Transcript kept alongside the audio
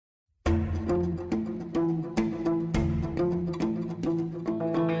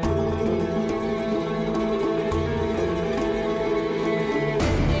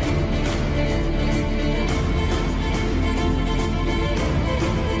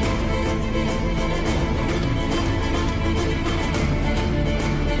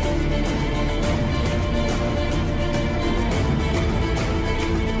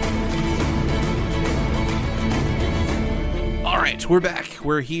we're back.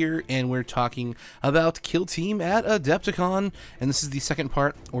 We're here, and we're talking about Kill Team at Adepticon, and this is the second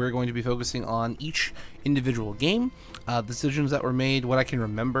part. We're going to be focusing on each individual game, decisions that were made, what I can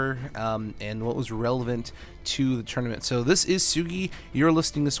remember, and what was relevant to the tournament. So this is Sugi, you're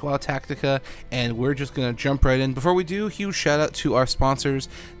listening to Squad Tactica, and we're just going to jump right in. Before we do, huge shout out to our sponsors,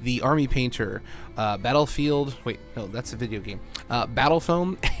 the Army Painter, Battlefield, wait, no, that's a video game, Battle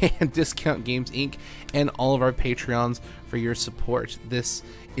Foam, and Discount Games Inc., and all of our Patreons for your support. This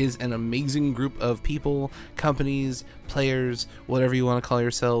is an amazing group of people, companies, players, whatever you want to call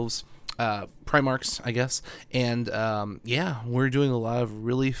yourselves, Primarchs, I guess, and yeah, we're doing a lot of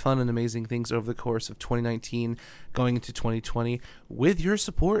really fun and amazing things over the course of 2019 going into 2020 with your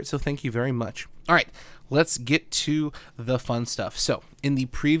support, so thank you very much. All right, let's get to the fun stuff. So in the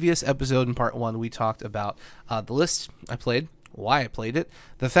previous episode in part 1, we talked about the list I played, why I played it,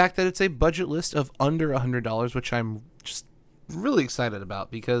 the fact that it's a budget list of under $100, which I'm just really excited about,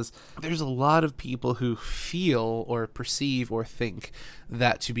 because there's a lot of people who feel or perceive or think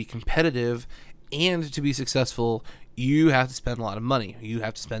that to be competitive and to be successful, you have to spend a lot of money. You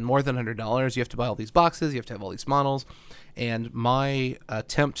have to spend more than $100. You have to buy all these boxes. You have to have all these models. And my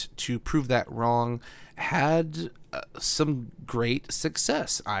attempt to prove that wrong had some great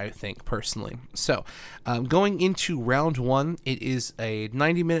success, I think, personally. So, going into round 1, it is a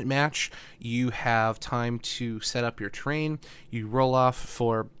 90-minute match. You have time to set up your terrain. You roll off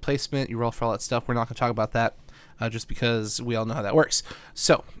for placement. You roll for all that stuff. We're not going to talk about that just because we all know how that works.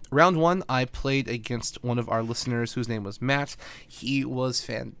 So, round 1, I played against one of our listeners whose name was Matt. He was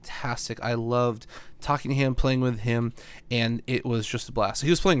fantastic. I loved talking to him, playing with him, and it was just a blast. So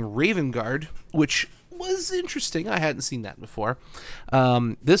he was playing Raven Guard, which was interesting. I hadn't seen that before.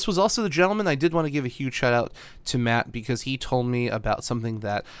 This was also the gentleman. I did want to give a huge shout out to Matt because he told me about something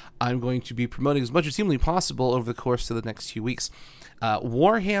that I'm going to be promoting as much as humanly possible over the course of the next few weeks.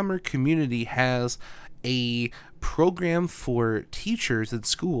 Warhammer Community has a program for teachers in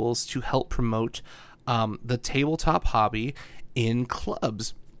schools to help promote the tabletop hobby in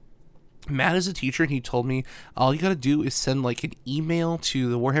clubs. Matt is a teacher, and he told me all you got to do is send like an email to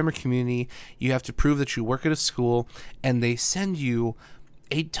the Warhammer Community. You have to prove that you work at a school, and they send you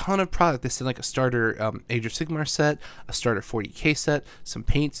a ton of product. They send like a starter Age of Sigmar set, a starter 40k set, some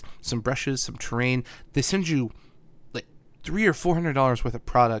paints, some brushes, some terrain. They send you like $300 or $400 worth of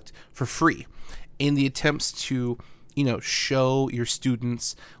product for free in the attempts to, you know, show your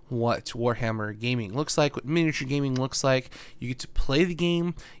students what Warhammer gaming looks like, what miniature gaming looks like. You get to play the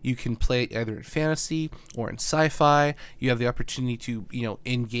game. You can play it either in fantasy or in sci-fi. You have the opportunity to, you know,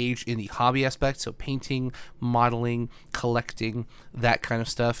 engage in the hobby aspect, so painting, modeling, collecting, that kind of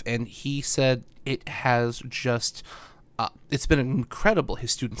stuff. And he said it has just it's been incredible.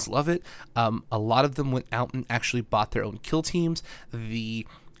 His students love it. A lot of them went out and actually bought their own kill teams. The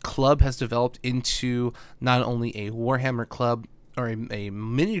club has developed into not only a Warhammer club or a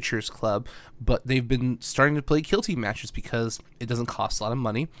miniatures club, but they've been starting to play kill team matches because it doesn't cost a lot of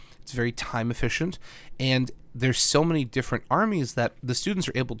money. It's very time efficient, and there's so many different armies that the students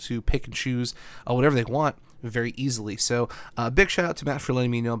are able to pick and choose whatever they want very easily. So big shout out to Matt for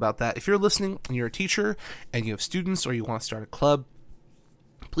letting me know about that. If you're listening and you're a teacher and you have students or you want to start a club,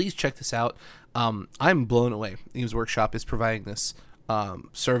 please check this out. I'm blown away. Games Workshop is providing this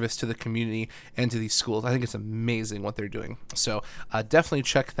service to the community and to these schools. I think it's amazing what they're doing. So definitely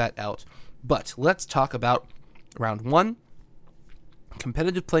check that out. But let's talk about round 1.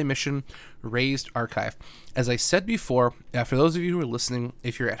 Competitive play mission, Raised Archive. As I said before, for those of you who are listening,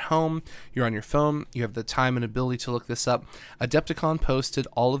 if you're at home, you're on your phone, you have the time and ability to look this up, Adepticon posted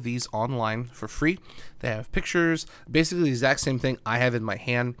all of these online for free. They have pictures, basically the exact same thing I have in my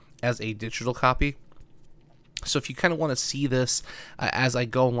hand as a digital copy. So if you kind of want to see this as I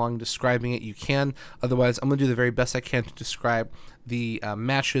go along describing it, you can. Otherwise, I'm going to do the very best I can to describe the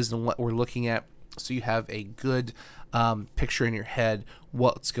matches and what we're looking at, so you have a good picture in your head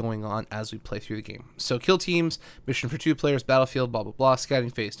what's going on as we play through the game. So kill teams, mission for 2 players, battlefield, blah, blah, blah, scouting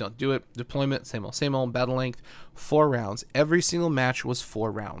phase, don't do it, deployment, same old, battle length, 4 rounds. Every single match was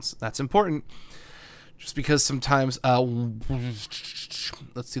 4 rounds. That's important. Just because sometimes, let's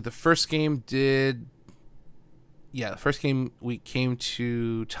see, the first game did... Yeah, the first game we came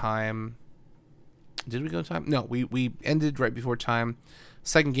to time. Did we go to time? No, we ended right before time.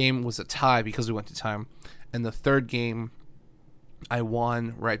 Second game was a tie because we went to time. And the third game I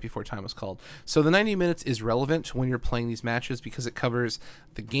won right before time was called. So the 90 minutes is relevant when you're playing these matches because it covers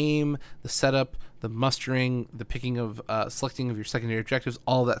the game, the setup, the mustering, the picking of, selecting of your secondary objectives.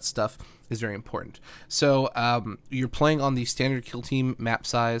 All that stuff is very important. So you're playing on the standard kill team map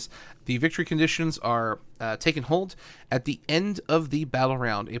size. The victory conditions are taken hold. At the end of the battle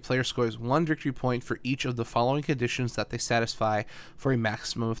round, a player scores 1 victory point for each of the following conditions that they satisfy for a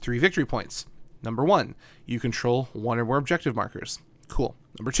maximum of 3 victory points. Number 1, you control 1 or more objective markers. Cool.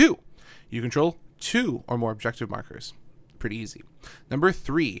 Number 2, you control 2 or more objective markers. Pretty easy. Number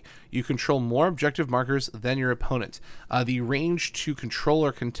 3, you control more objective markers than your opponent. The range to control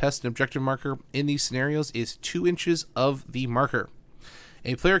or contest an objective marker in these scenarios is 2 inches of the marker.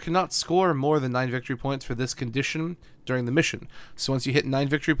 A player cannot score more than 9 victory points for this condition during the mission. So once you hit 9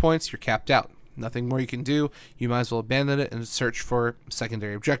 victory points, you're capped out. Nothing more you can do. You might as well abandon it and search for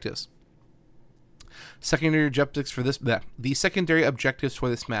secondary objectives. Secondary objectives for this the secondary objectives for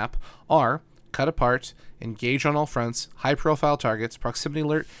this map are cut apart, engage on all fronts, high profile targets, proximity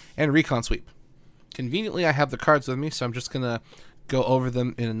alert, and recon sweep. Conveniently, I have the cards with me, so I'm just gonna go over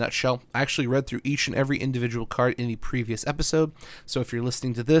them in a nutshell. I actually read through each and every individual card in the previous episode, so if you're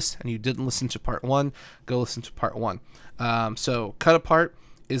listening to this and you didn't listen to part 1, go listen to part 1. So cut apart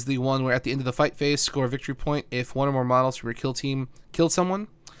is the one where at the end of the fight phase, score a victory point if 1 or more models from your kill team killed someone.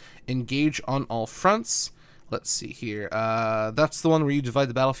 Engage on all fronts. Let's see here. That's the one where you divide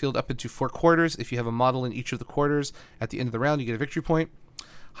the battlefield up into 4 quarters. If you have a model in each of the quarters, at the end of the round, you get a victory point.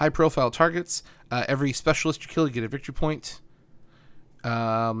 High profile targets. Every specialist you kill, you get a victory point.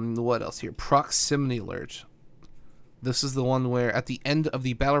 What else here? Proximity alert. This is the one where at the end of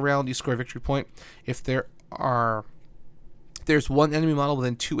the battle round, you score a victory point. If there's 1 enemy model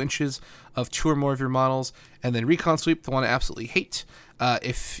within 2 inches of 2 or more of your models. And then recon sweep, the one I absolutely hate.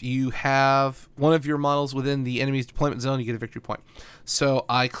 If you have 1 of your models within the enemy's deployment zone, you get a victory point. So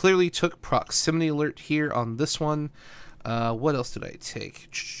I clearly took proximity alert here on this one. What else did I take?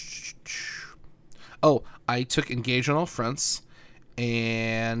 Oh, I took engage on all fronts.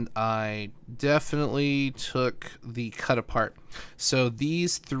 And I definitely took the cut apart. So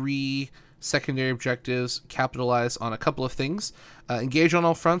these 3 secondary objectives capitalize on a couple of things. Engage on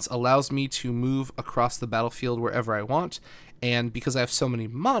all fronts allows me to move across the battlefield wherever I want, and because I have so many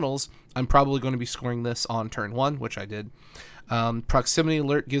models, I'm probably going to be scoring this on turn 1, which I did. Proximity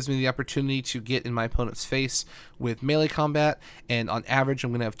alert gives me the opportunity to get in my opponent's face with melee combat, and on average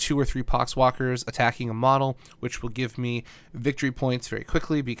I'm going to have 2 or 3 poxwalkers attacking a model, which will give me victory points very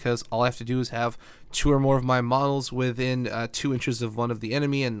quickly because all I have to do is have 2 or more of my models within 2 inches of one of the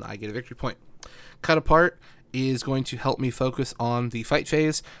enemy and I get a victory point. Cut apart is going to help me focus on the fight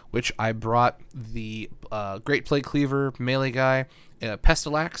phase, which I brought the Great Plague Cleaver melee guy,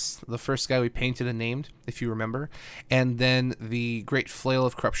 Pestilax, the first guy we painted and named, if you remember, and then the Great Flail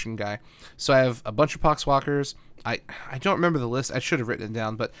of Corruption guy. So I have a bunch of Poxwalkers. I don't remember the list. I should have written it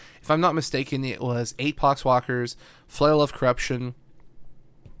down, but if I'm not mistaken, it was 8 Poxwalkers, Flail of Corruption,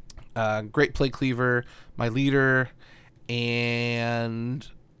 Great Plague Cleaver, my leader, and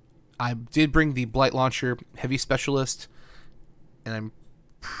I did bring the Blight Launcher Heavy Specialist, and I'm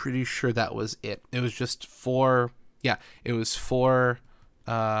pretty sure that was it. It was just 4... Yeah, it was 4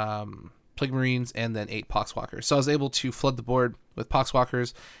 Plague Marines and then 8 Poxwalkers. So I was able to flood the board with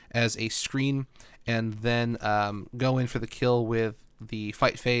Poxwalkers as a screen and then go in for the kill with the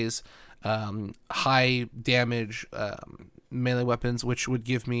fight phase, high damage melee weapons, which would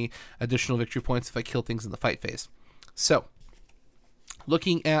give me additional victory points if I kill things in the fight phase. So,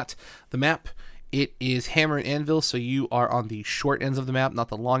 looking at the map, it is Hammer and Anvil, so you are on the short ends of the map, not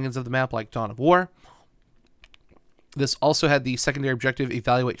the long ends of the map like Dawn of War. This also had the secondary objective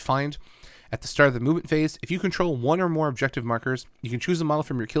Evaluate Find. At the start of the movement phase, if you control 1 or more objective markers, you can choose a model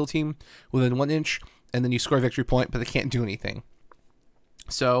from your kill team within 1 inch, and then you score a victory point, but they can't do anything.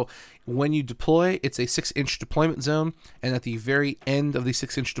 So when you deploy, it's a 6-inch deployment zone, and at the very end of the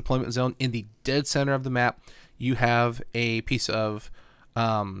 6-inch deployment zone, in the dead center of the map, you have a piece of...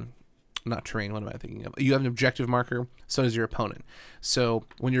 not terrain, what am I thinking of? You have an objective marker, so does your opponent. So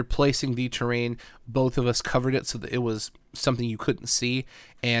when you're placing the terrain, both of us covered it so that it was something you couldn't see.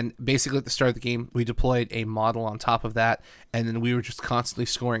 And basically at the start of the game, we deployed a model on top of that, and then we were just constantly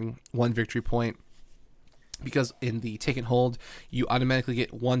scoring 1 victory point. Because in the take and hold, you automatically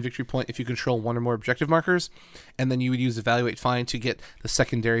get 1 victory point if you control 1 or more objective markers, and then you would use Evaluate Find to get the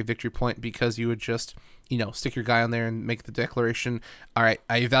secondary victory point because you would just, stick your guy on there and make the declaration, all right,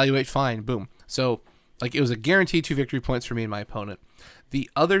 I Evaluate Find, boom. So, it was a guaranteed 2 victory points for me and my opponent. The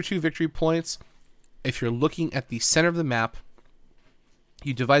other 2 victory points, if you're looking at the center of the map,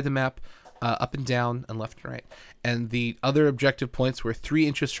 you divide the map up and down and left and right. And the other objective points were 3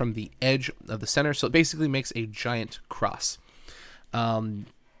 inches from the edge of the center. So it basically makes a giant cross.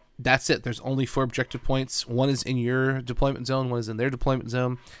 That's it. There's only 4 objective points. One is in your deployment zone, one is in their deployment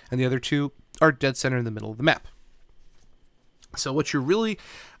zone, and the other 2 are dead center in the middle of the map. So what you're really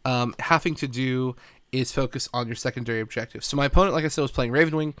having to do is focus on your secondary objectives. So my opponent, like I said, was playing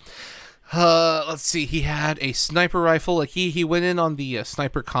Ravenwing. Let's see. He had a sniper rifle. Like he went in on the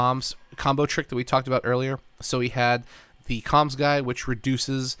sniper comms combo trick that we talked about earlier. So he had the comms guy, which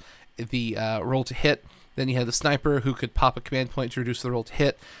reduces the roll to hit. Then he had the sniper, who could pop a command point to reduce the roll to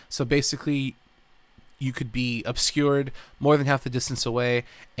hit. So basically, you could be obscured more than half the distance away,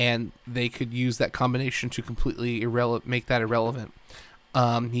 and they could use that combination to completely make that irrelevant.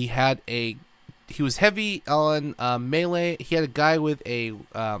 He was heavy on melee. He had a guy with a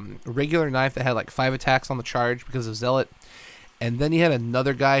regular knife that had like 5 attacks on the charge because of Zealot. And then he had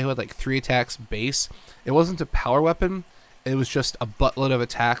another guy who had like 3 attacks base. It wasn't a power weapon. It was just a buttload of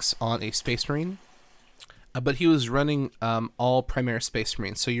attacks on a Space Marine. But he was running all Primaris Space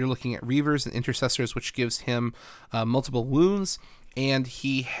Marines. So you're looking at Reavers and Intercessors, which gives him multiple wounds. And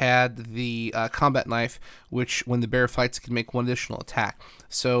he had the combat knife, which when the bear fights, can make 1 additional attack.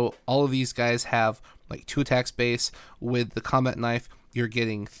 So all of these guys have like 2 attacks base. With the combat knife, you're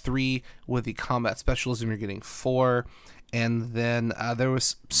getting 3. With the combat specialism, you're getting 4. And then there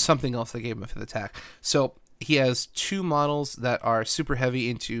was something else that gave him a 5th attack. So he has 2 models that are super heavy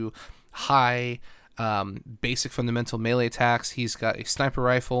into high basic fundamental melee attacks. He's got a sniper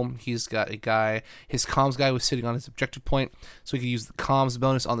rifle. He's got a guy, his comms guy was sitting on his objective point, so he could use the comms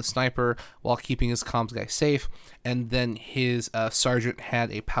bonus on the sniper while keeping his comms guy safe. And then his sergeant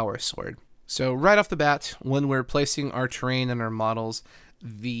had a power sword. So right off the bat, when we're placing our terrain and our models,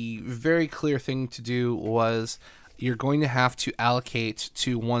 the very clear thing to do was you're going to have to allocate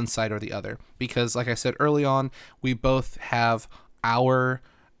to one side or the other, because like I said early on, we both have our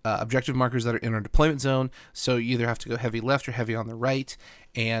objective markers that are in our deployment zone, so you either have to go heavy left or heavy on the right.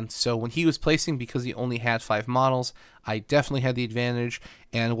 And so when he was placing, because he only had 5 models, I definitely had the advantage.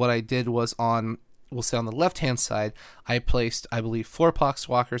 And what I did was we'll say on the left hand side, I placed, I believe, 4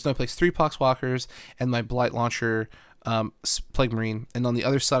 Poxwalkers. No, I placed 3 Poxwalkers and my Blight Launcher Plague Marine. And on the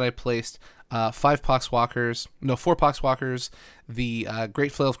other side, I placed 4 Poxwalkers, the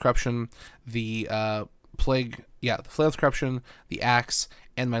Great Flail of Corruption, the the Flail of Corruption, the Axe,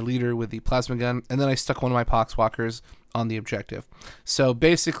 and my leader with the plasma gun, and then I stuck one of my Poxwalkers on the objective. So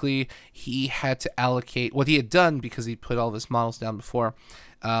basically, he had to allocate what he had done, because he put all of his models down before.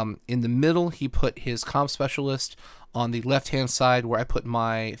 In the middle, he put his comm specialist. On the left-hand side, where I put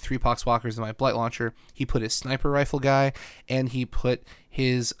my 3 Poxwalkers and my Blight Launcher, he put his sniper rifle guy, and he put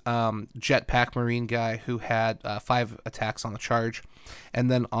his jetpack marine guy, who had 5 attacks on the charge. And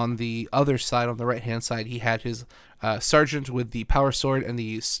then on the other side, on the right-hand side, he had his sergeant with the power sword and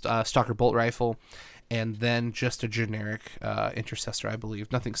the stalker bolt rifle, and then just a generic intercessor, I believe.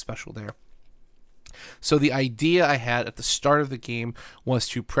 Nothing special there. So the idea I had at the start of the game was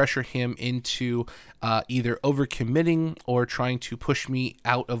to pressure him into either overcommitting or trying to push me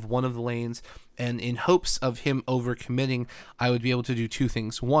out of one of the lanes. And in hopes of him overcommitting, I would be able to do 2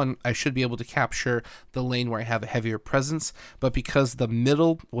 things. One, I should be able to capture the lane where I have a heavier presence. But because the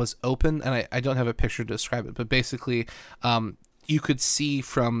middle was open, and I don't have a picture to describe it, but basically you could see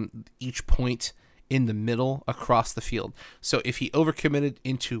from each point in the middle across the field. So if he overcommitted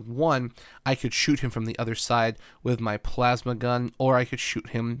into one, I could shoot him from the other side with my plasma gun, or I could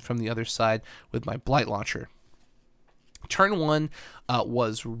shoot him from the other side with my Blight Launcher. Turn 1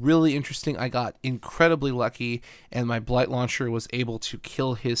 was really interesting. I got incredibly lucky, and my Blight Launcher was able to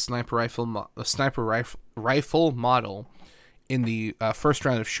kill his sniper rifle model in the first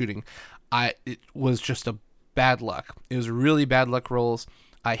round of shooting. It was just a bad luck. It was really bad luck rolls.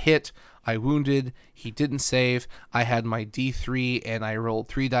 I hit, I wounded, he didn't save, I had my D3, and I rolled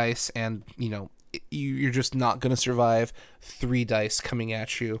 3 dice, and, you're just not going to survive 3 dice coming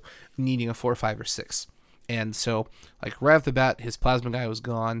at you, needing a 4, 5, or 6. And so, like, right off the bat, his plasma guy was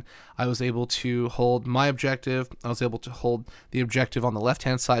gone. I was able to hold my objective. I was able to hold the objective on the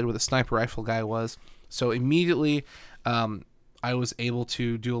left-hand side where the sniper rifle guy was. So immediately, I was able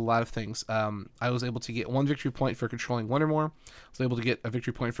to do a lot of things. I was able to get 1 victory point for controlling 1 or more. I was able to get a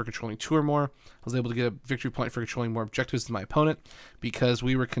victory point for controlling 2 or more. I was able to get a victory point for controlling more objectives than my opponent, because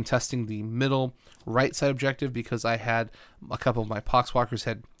we were contesting the middle right side objective, because I had a couple of my Poxwalkers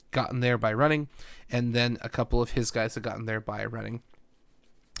had gotten there by running, and then a couple of his guys had gotten there by running.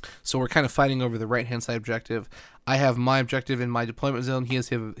 So we're kind of fighting over the right-hand side objective. I have my objective in my deployment zone. He has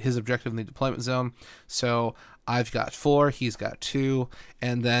his objective in the deployment zone. So I've got 4, he's got 2,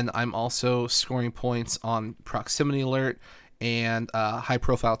 and then I'm also scoring points on proximity alert and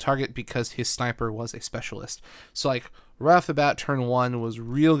high-profile target because his sniper was a specialist. So like right off the bat, turn 1 was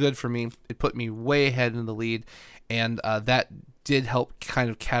real good for me. It put me way ahead in the lead, and that did help kind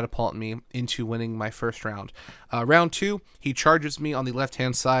of catapult me into winning my first round. Round 2, he charges me on the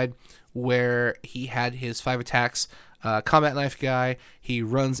left-hand side where he had his 5 attacks. Combat knife guy, he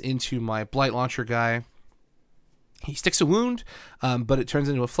runs into my blight launcher guy. He sticks a wound, but it turns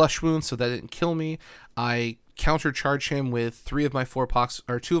into a flesh wound, so that didn't kill me. I countercharge him with 2 of my 3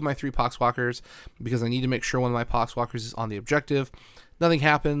 poxwalkers because I need to make sure one of my poxwalkers is on the objective. Nothing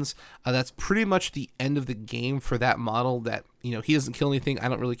happens. That's pretty much the end of the game for that model. That, you know, he doesn't kill anything. I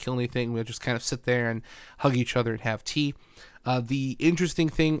don't really kill anything. We'll just kind of sit there and hug each other and have tea. The interesting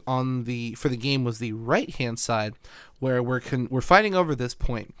thing for the game was the right hand side, where we're fighting over this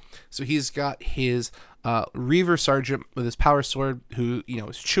point. So he's got his Reaver Sergeant with his power sword, who, you know,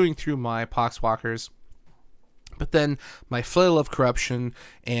 is chewing through my poxwalkers. But then my Flail of Corruption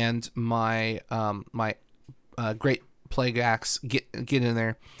and my Great Plague Axe get in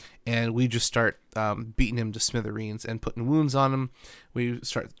there, and we just start beating him to smithereens and putting wounds on him. We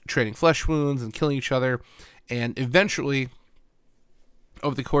start trading flesh wounds and killing each other, and eventually,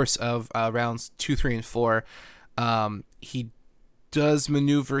 over the course of rounds 2, 3, and 4, he does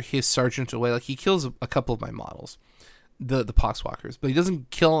maneuver his sergeant away. Like, he kills a couple of my models, the poxwalkers, but he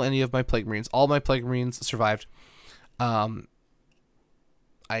doesn't kill any of my plague marines. All my plague marines survived. I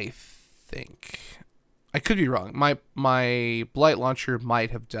think I could be wrong. My blight launcher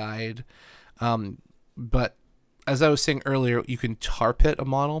might have died, but as I was saying earlier, you can tar pit a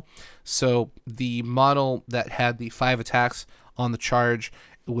model. So the model that had the 5 attacks on the charge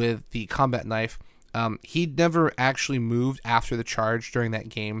with the combat knife, he never actually moved after the charge during that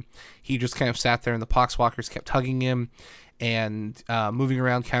game. He just kind of sat there, and the poxwalkers kept hugging him and moving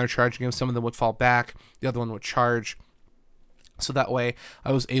around, countercharging him. Some of them would fall back, the other one would charge. So that way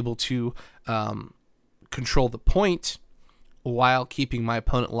I was able to control the point while keeping my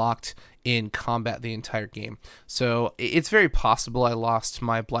opponent locked in combat the entire game. So it's very possible I lost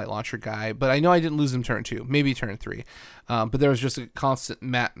my blight launcher guy, but I know I didn't lose him turn 2, maybe turn 3. But there was just a constant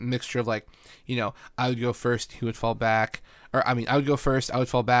mixture of, like, you know, I would go first, he would fall back. Or, I mean, I would go first, I would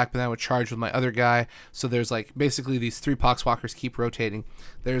fall back, but then I would charge with my other guy. So there's, like, basically these 3 poxwalkers keep rotating.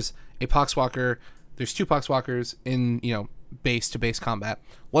 There's a poxwalker, there's 2 poxwalkers in, you know, base to base combat.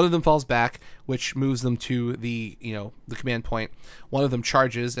 One of them falls back, which moves them to the, you know, the command point. One of them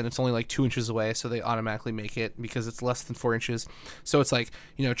charges, and it's only like 2 inches away, so they automatically make it because it's less than 4 inches. So it's like,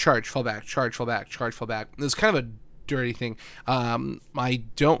 you know, charge, fall back, charge, fall back, charge, fall back. It's kind of a dirty thing. I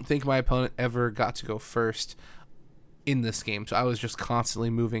don't think my opponent ever got to go first in this game, so I was just constantly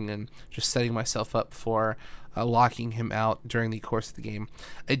moving and just setting myself up for locking him out during the course of the game.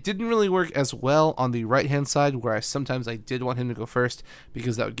 It didn't really work as well on the right hand side, where sometimes I did want him to go first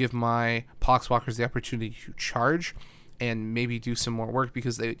because that would give my poxwalkers the opportunity to charge and maybe do some more work,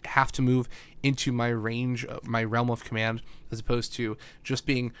 because they have to move into my range, my realm of command, as opposed to just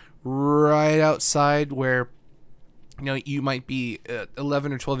being right outside where, you know, you might be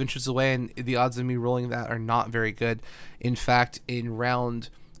 11 or 12 inches away, and the odds of me rolling that are not very good. In fact, in round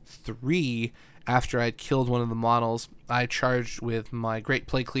 3, after I'd killed one of the models, I charged with my Great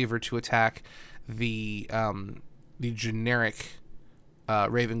Plague Cleaver to attack the generic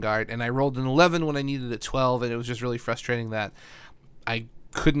Raven Guard, and I rolled an 11 when I needed a 12, and it was just really frustrating that I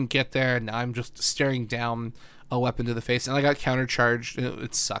couldn't get there, and I'm just staring down a weapon to the face, and I got countercharged, and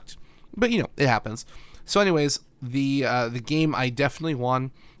it sucked. But, you know, it happens. So anyways, the game I definitely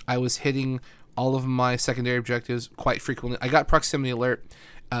won. I was hitting all of my secondary objectives quite frequently. I got proximity alert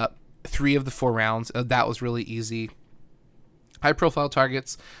 3 of the 4 rounds. That was really easy. High profile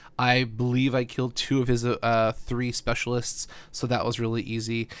targets, I believe I killed 2 of his 3 specialists, so that was really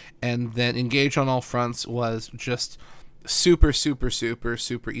easy. And then engage on all fronts was just super, super, super,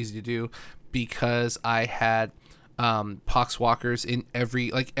 super easy to do, because I had poxwalkers in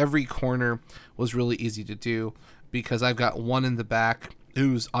every corner was really easy to do, because I've got one in the back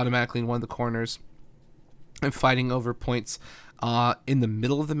who's automatically in one of the corners. I'm fighting over points in the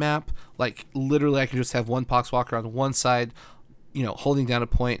middle of the map. Like, literally I can just have one poxwalker on one side, you know, holding down a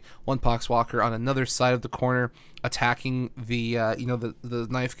point, one poxwalker on another side of the corner attacking the the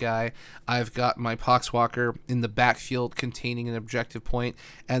knife guy. I've got my poxwalker in the backfield containing an objective point,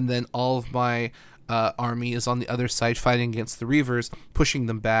 and then all of my army is on the other side fighting against the Reavers, pushing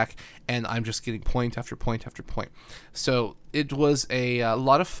them back, and I'm just getting point after point after point. So it was a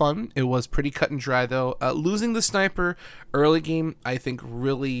lot of fun. It was pretty cut and dry, though. Losing the sniper early game, I think,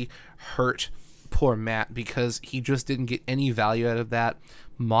 really hurt poor Matt, because he just didn't get any value out of that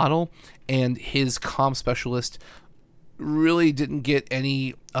model, and his comm specialist really didn't get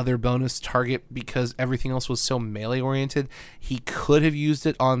any other bonus target because everything else was so melee oriented. He could have used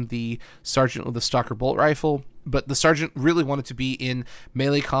it on the sergeant with the stalker bolt rifle, but the sergeant really wanted to be in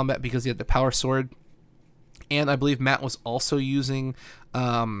melee combat because he had the power sword. And I believe Matt was also using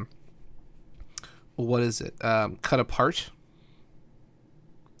cut apart.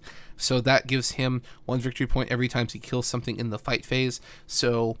 So that gives him 1 victory point every time he kills something in the fight phase.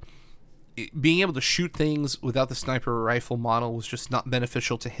 So being able to shoot things without the sniper rifle model was just not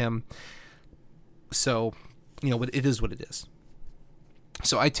beneficial to him. So, it is what it is.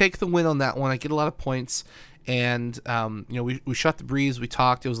 So I take the win on that one. I get a lot of points, and we shot the breeze. We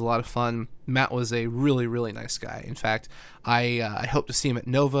talked. It was a lot of fun. Matt was a really, really nice guy. In fact, I hope to see him at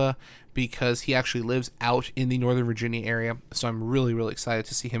Nova, because he actually lives out in the Northern Virginia area. So I'm really, really excited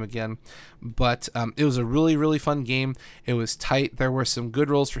to see him again. But it was a really, really fun game. It was tight. There were some good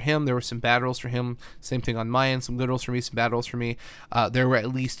rolls for him. There were some bad rolls for him. Same thing on my end. Some good rolls for me, some bad rolls for me. There were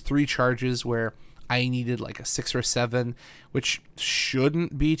at least 3 charges where I needed like a 6 or 7, which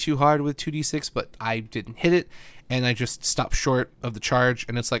shouldn't be too hard with 2d6, but I didn't hit it, and I just stopped short of the charge,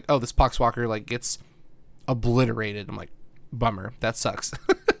 and it's like, oh, this Poxwalker like gets obliterated. I'm like, bummer, that sucks.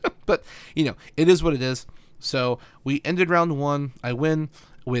 But it is what it is. So we ended round 1. I win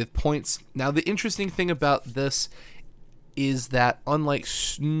with points. Now the interesting thing about this is that unlike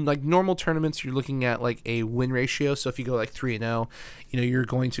normal tournaments, you're looking at like a win ratio. So if you go like 3-0, you're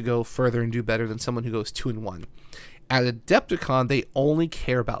going to go further and do better than someone who goes 2-1. At Adepticon, they only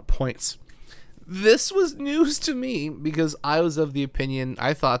care about points. This was news to me because I was of the opinion,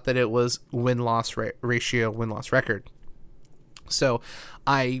 I thought that it was win-loss ratio, win-loss record. So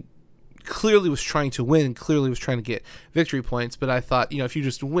I clearly was trying to win, clearly was trying to get victory points, but I thought, if you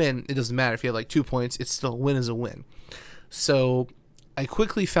just win, it doesn't matter. If you have like 2 points, it's still a win is a win. So I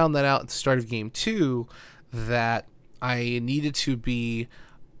quickly found that out at the start of game 2, that I needed to be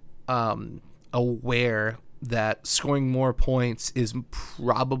aware that scoring more points is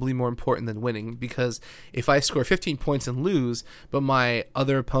probably more important than winning, because if I score 15 points and lose, but my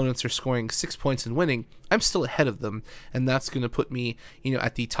other opponents are scoring 6 points and winning, I'm still ahead of them, and that's going to put me,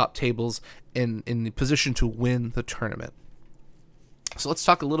 at the top tables in the position to win the tournament. So let's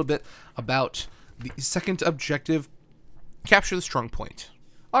talk a little bit about the second objective, capture the strong point.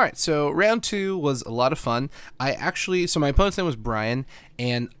 All right, so round 2 was a lot of fun. My opponent's name was Brian,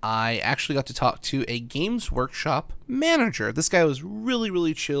 and I actually got to talk to a Games Workshop manager. This guy was really,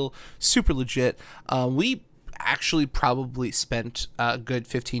 really chill, super legit. We actually probably spent a good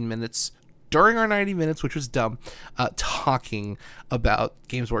 15 minutes during our 90 minutes, which was dumb, talking about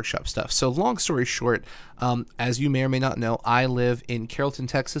Games Workshop stuff. So long story short, as you may or may not know, I live in Carrollton,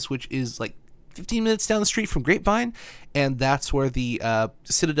 Texas, which is like 15 minutes down the street from Grapevine, and that's where the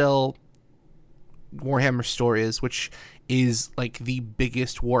Citadel Warhammer store is, which is like the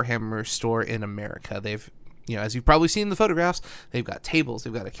biggest Warhammer store in America. They've, as you've probably seen in the photographs, they've got tables,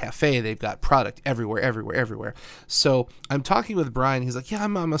 they've got a cafe, they've got product everywhere. So I'm talking with Brian. He's like, yeah,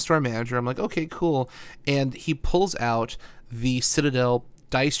 I'm a store manager. I'm like, okay, cool. And he pulls out the Citadel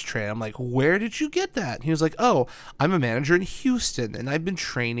dice tray. I'm like, where did you get that? And he was like, oh, I'm a manager in Houston, and I've been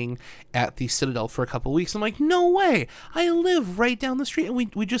training at the Citadel for a couple weeks. I'm like, no way, I live right down the street. And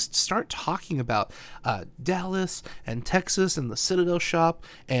we just start talking about Dallas and Texas and the Citadel shop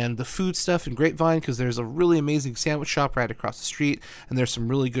and the food stuff in Grapevine, because there's a really amazing sandwich shop right across the street, and there's some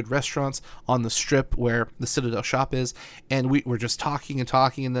really good restaurants on the strip where the Citadel shop is. And we're just talking,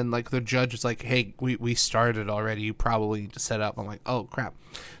 and then like the judge is like, hey, we started already, you probably need to set up. I'm like, oh crap.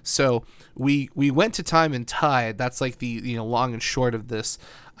 So we went to time and tied. That's like the long and short of this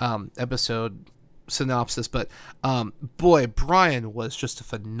episode synopsis. But boy, Brian was just a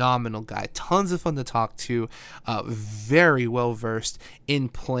phenomenal guy. Tons of fun to talk to. Very well versed in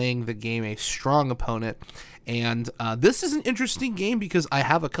playing the game. A strong opponent. And this is an interesting game because I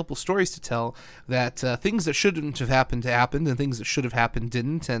have a couple stories to tell, that things that shouldn't have happened and things that should have happened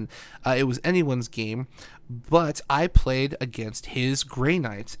didn't, and it was anyone's game. But I played against his Grey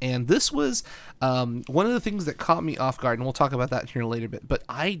Knights, and this was one of the things that caught me off guard, and we'll talk about that here in a later bit. But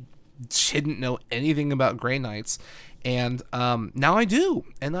I didn't know anything about Grey Knights, and now I do,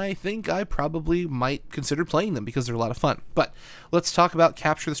 and I think I probably might consider playing them because they're a lot of fun. But let's talk about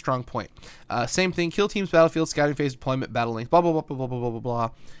Capture the Strong Point. Same thing, kill teams, battlefield, scouting phase, deployment, battle length, blah, blah, blah, blah, blah, blah, blah, blah, blah.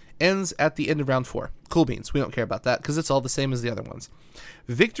 Ends at the end of round 4. Cool beans. We don't care about that because it's all the same as the other ones.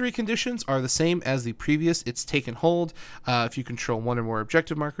 Victory conditions are the same as the previous. It's take and hold. If you control 1 or more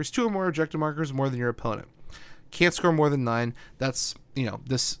objective markers, 2 or more objective markers, more than your opponent. Can't score more than 9. That's,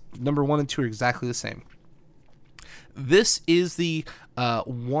 this number 1 and 2 are exactly the same. This is the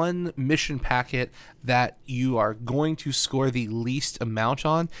one mission packet that you are going to score the least amount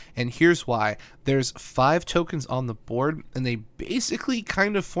on, and here's why. There's 5 tokens on the board, and they basically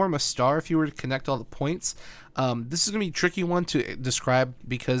kind of form a star if you were to connect all the points. This is going to be a tricky one to describe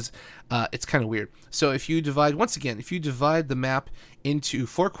because it's kind of weird. So if you divide the map into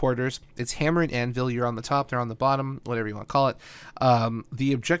 4 quarters, it's hammer and anvil. You're on the top, they're on the bottom, whatever you want to call it.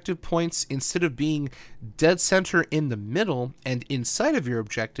 The objective points, instead of being dead center in the middle and inside of your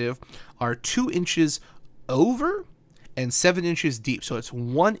objective, are 2 inches over and 7 inches deep. So it's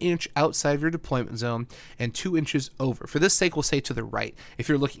 1 inch outside of your deployment zone and 2 inches over. For this sake, we'll say to the right if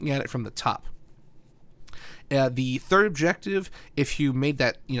you're looking at it from the top. The third objective, if you made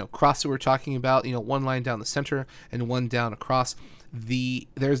that cross that we're talking about, 1 line down the center and 1 down across,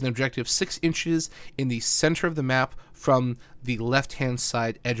 there's an objective 6 inches in the center of the map from the left-hand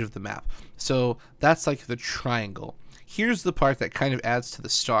side edge of the map. So that's like the triangle. Here's the part that kind of adds to the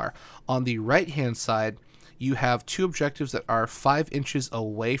star. On the right-hand side, you have 2 objectives that are 5 inches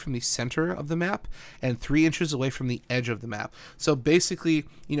away from the center of the map and 3 inches away from the edge of the map. So basically,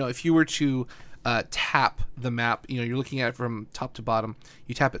 if you were to tap the map, you're looking at it from top to bottom,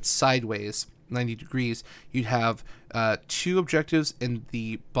 you tap it sideways 90 degrees, you'd have 2 objectives in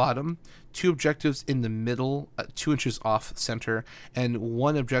the bottom, 2 objectives in the middle, 2 inches off center, and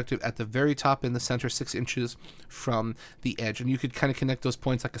 1 objective at the very top in the center, 6 inches from the edge. And you could kind of connect those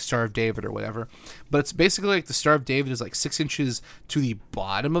points like a Star of David or whatever. But it's basically like the Star of David is like 6 inches to the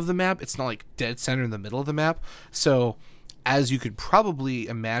bottom of the map. It's not like dead center in the middle of the map. So as you could probably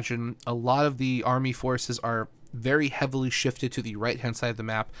imagine, a lot of the army forces are very heavily shifted to the right-hand side of the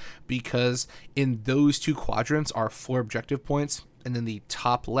map because in those 2 quadrants are 4 objective points, and then the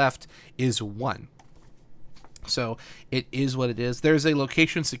top left is 1. So it is what it is. There's a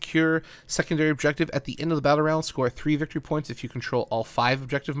location secure secondary objective at the end of the battle round. Score 3 victory points if you control all 5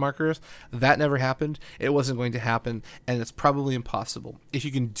 objective markers. That never happened. It wasn't going to happen, and it's probably impossible. If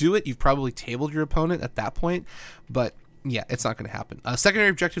you can do it, you've probably tabled your opponent at that point, but yeah, it's not going to happen.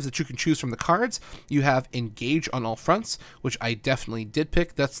 Secondary objectives that you can choose from the cards. You have Engage on all fronts, which I definitely did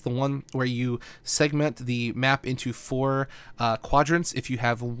pick. That's the one where you segment the map into 4 quadrants. If you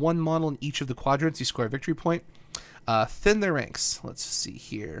have 1 model in each of the quadrants, you score a victory point. Thin their ranks. Let's see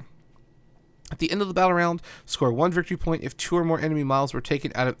here. At the end of the battle round, score 1 victory point if 2 or more enemy models were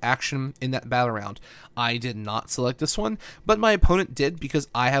taken out of action in that battle round. I did not select this one, but my opponent did because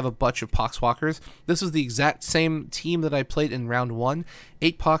I have a bunch of Poxwalkers. This was the exact same team that I played in round 1.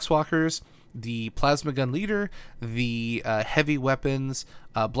 8 Poxwalkers, the Plasma Gun Leader, the Heavy Weapons,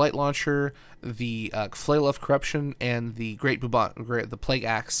 Blight Launcher, the Flail of Corruption, and the the Plague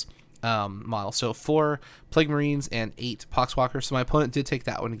Axe model. So 4 Plague Marines and 8 Poxwalkers. So my opponent did take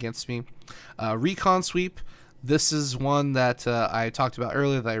that one against me. Recon Sweep. This is one that I talked about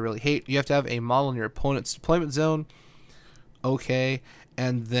earlier that I really hate. You have to have a model in your opponent's deployment zone. Okay.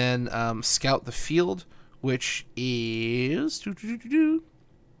 And then Scout the Field, which is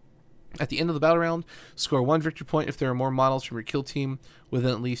at the end of the battle round, score 1 victory point if there are more models from your kill team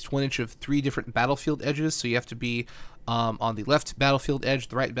within at least 1 inch of 3 different battlefield edges. So you have to be on the left battlefield edge,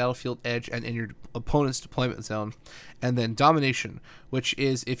 the right battlefield edge, and in your opponent's deployment zone. And then Domination, which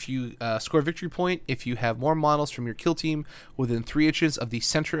is if you score a victory point if you have more models from your kill team within 3 inches of the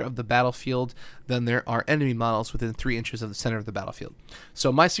center of the battlefield than there are enemy models within 3 inches of the center of the battlefield.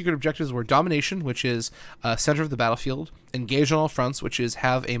 So my secret objectives were Domination, which is center of the battlefield, Engage on all fronts, which is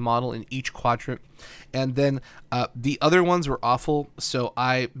have a model in each quadrant, and then the other ones were awful. So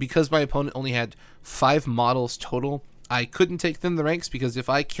because my opponent only had 5 models total, I couldn't take Thin the Ranks because if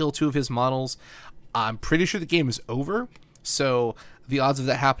I kill 2 of his models, I'm pretty sure the game is over. So the odds of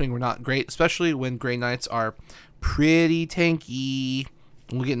that happening were not great, especially when Grey Knights are pretty tanky.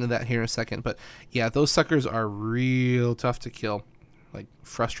 We'll get into that here in a second. But yeah, those suckers are real tough to kill. Like,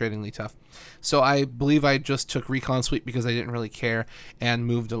 frustratingly tough. So I believe I just took Recon Sweep because I didn't really care and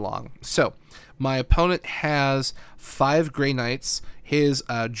moved along. So my opponent has 5 Grey Knights. His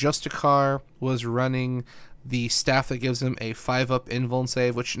Justicar was running the staff that gives him a 5-up invuln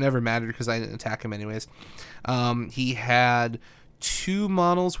save, which never mattered because I didn't attack him anyways. He had 2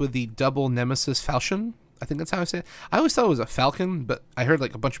 models with the double Nemesis Falchion. I think that's how I say it. I always thought it was a Falcon, but I heard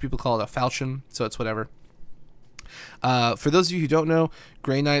like a bunch of people call it a Falchion, so it's whatever. For those of you who don't know,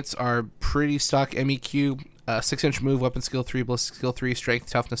 Grey Knights are pretty stock MEQ. 6-inch move, weapon skill 3, ballistic skill 3, strength,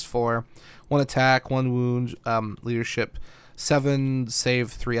 toughness 4, 1 attack, 1 wound, leadership 7,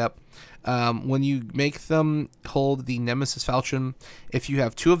 save 3 up. When you make them hold the Nemesis Falchion, if you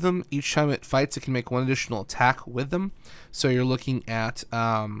have 2 of them, each time it fights, it can make 1 additional attack with them. So you're looking at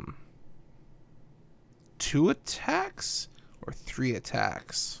 2 attacks or 3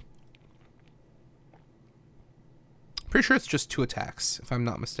 attacks. Pretty sure it's just 2 attacks, if I'm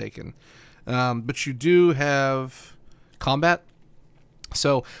not mistaken. But you do have combat.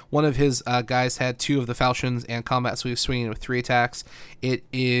 So one of his guys had 2 of the falchions and combat, so he was swinging with 3 attacks. It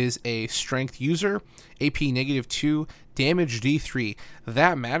is a strength user, AP -2, damage D3.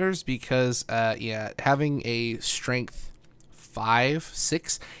 That matters because, having a strength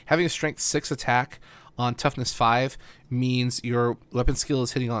 6 attack on toughness 5 means your weapon skill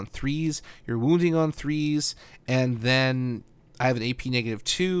is hitting on 3s, you're wounding on 3s, and then I have an AP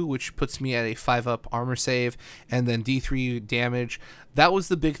 -2, which puts me at a 5-up armor save, and then D3 damage. That was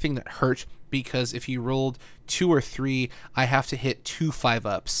the big thing that hurt, because if he rolled 2 or 3, I have to hit 2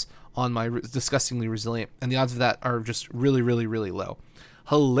 5-ups on my disgustingly resilient, and the odds of that are just really, really, really low.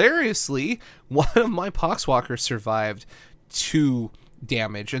 Hilariously, one of my Poxwalkers survived 2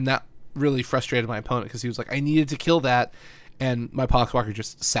 damage, and that really frustrated my opponent because he was like, I needed to kill that, and my Poxwalker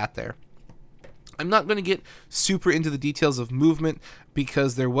just sat there. I'm not going to get super into the details of movement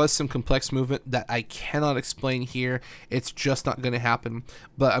because there was some complex movement that I cannot explain here. It's just not going to happen.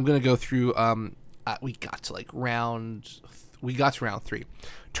 But I'm going to go through. We got to round 3.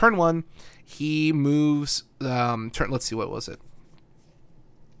 Turn 1, he moves. Let's see, what was it?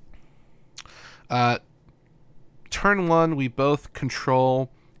 Turn 1, we both control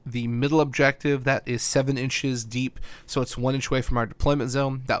the middle objective that is 7 inches deep, so it's 1 inch away from our deployment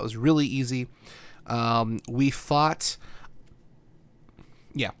zone. That was really easy. We fought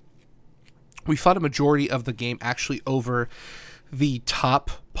a majority of the game actually over the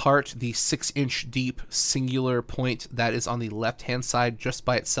top part, the 6-inch deep singular point that is on the left hand side just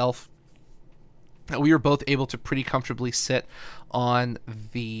by itself. We were both able to pretty comfortably sit on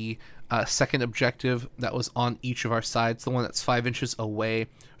the second objective that was on each of our sides, the one that's 5 inches away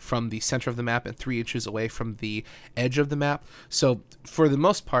from the center of the map and 3 inches away from the edge of the map. So for the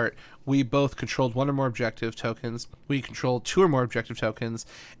most part, we both controlled 1 or more objective tokens, we controlled 2 or more objective tokens,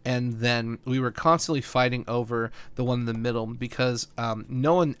 and then we were constantly fighting over the one in the middle because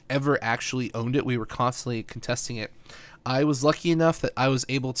no one ever actually owned it. We were constantly contesting it. I was lucky enough that I was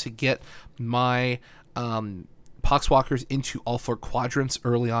able to get my Poxwalkers into all 4 quadrants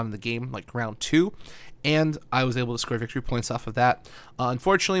early on in the game, like round 2, and I was able to score victory points off of that.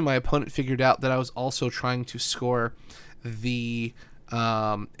 Unfortunately, my opponent figured out that I was also trying to score the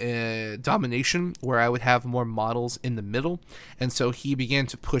domination, where I would have more models in the middle, and so he began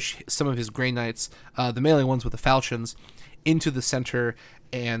to push some of his Grey Knights, the melee ones with the falchions, into the center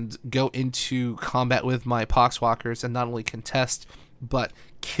and go into combat with my Poxwalkers and not only contest but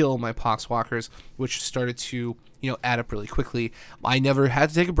kill my Poxwalkers, which started to add up really quickly. I never had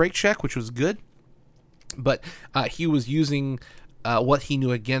to take a break check, which was good, but he was using what he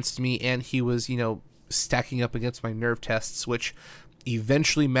knew against me, and he was stacking up against my nerve tests, which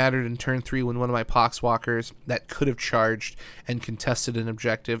eventually mattered in turn 3 when one of my Poxwalkers that could have charged and contested an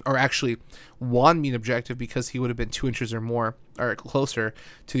objective, or actually won me an objective because he would have been 2 inches or more or closer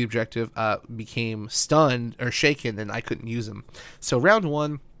to the objective, became stunned or shaken, and I couldn't use him. So round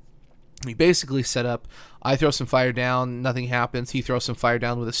 1, we basically set up, I throw some fire down, nothing happens. He throws some fire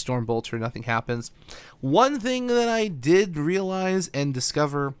down with a storm bolter, nothing happens. One thing that I did realize and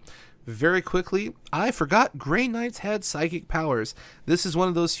discover very quickly, I forgot Grey Knights had psychic powers. This is one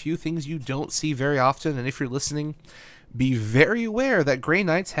of those few things you don't see very often, and if you're listening, be very aware that Grey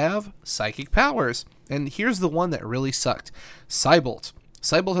Knights have psychic powers. And here's the one that really sucked. Psybolt.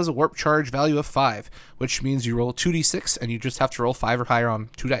 Psybolt has a warp charge value of 5, which means you roll 2d6 and you just have to roll 5 or higher on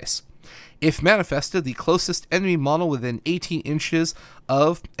 2 dice. If manifested, the closest enemy model within 18 inches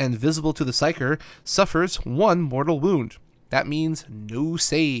of and visible to the Psyker suffers 1 mortal wound. That means no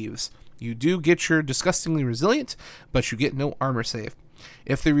saves. You do get your disgustingly resilient, but you get no armor save.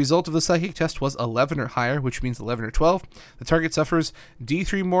 If the result of the psychic test was 11 or higher, which means 11 or 12, the target suffers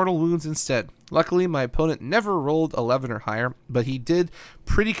D3 mortal wounds instead. Luckily, my opponent never rolled 11 or higher, but he did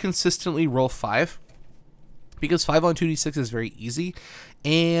pretty consistently roll 5, because 5 on 2d6 is very easy,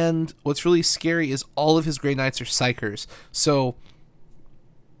 and what's really scary is all of his Grey Knights are Psykers. So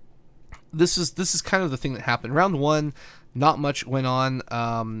this is kind of the thing that happened. Round 1, Not much went on.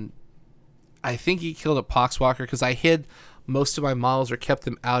 I think he killed a Poxwalker because I hid most of my models or kept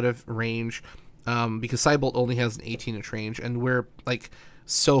them out of range, because Cybolt only has an 18-inch range, and we're like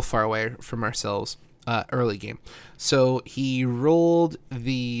so far away from ourselves early game. So he rolled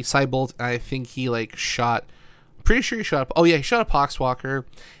the Cybolt, and I think he like shot. Pretty sure he shot. Oh yeah, he shot a Poxwalker,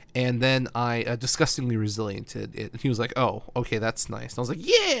 and then I disgustingly resiliented it. And he was like, "Oh, okay, that's nice." And I was like,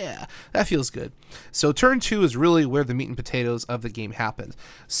 "Yeah, that feels good." So turn 2 is really where the meat and potatoes of the game happened.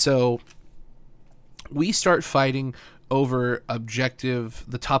 So we start fighting over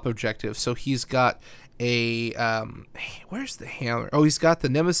the top objective. So he's got a where's the hammer? Oh, he's got the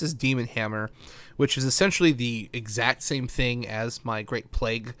Nemesis Demon Hammer, which is essentially the exact same thing as my Great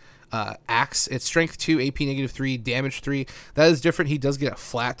Plague axe. It's strength 2, AP -3, damage 3. That is different. He does get a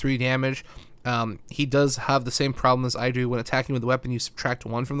flat 3 damage. He does have the same problem as I do. When attacking with a weapon, you subtract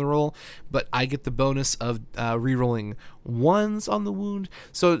 1 from the roll, but I get the bonus of rerolling 1s on the wound.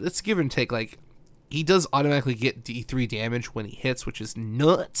 So it's give and take. Like, he does automatically get D3 damage when he hits, which is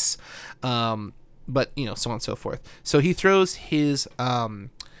nuts. But, so on and so forth. So he throws his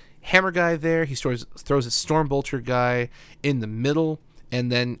hammer guy there. He throws his Stormbolter guy in the middle. And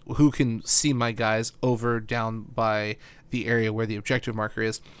then who can see my guys over down by the area where the objective marker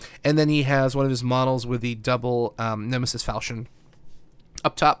is. And then he has one of his models with the double Nemesis Falchion.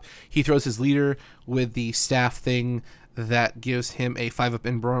 Up top, he throws his leader with the staff thing that gives him a 5-up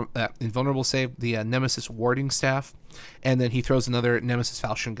invulnerable save, the Nemesis Warding Staff. And then he throws another Nemesis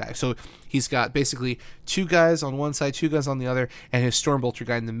Falchion guy. So he's got basically 2 guys on one side, 2 guys on the other, and his Stormbolter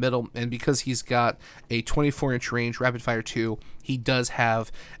guy in the middle. And because he's got a 24-inch range, Rapid Fire 2, he does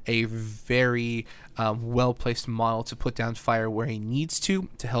have a very well-placed model to put down fire where he needs to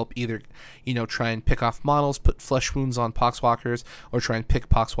help either, try and pick off models, put flesh wounds on Poxwalkers, or try and pick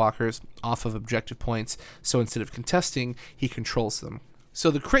Poxwalkers off of objective points. So instead of contesting, he controls them.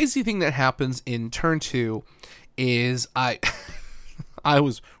 So the crazy thing that happens in turn 2 is I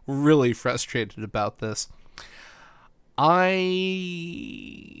was really frustrated about this. I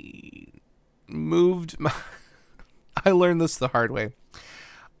learned this the hard way.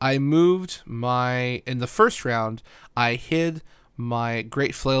 In the first round, I hid my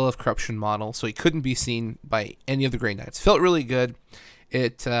Great Flail of Corruption model so he couldn't be seen by any of the Grey Knights. Felt really good.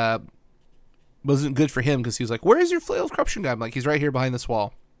 It wasn't good for him because he was like, "Where is your Flail of Corruption guy?" I'm like, "He's right here behind this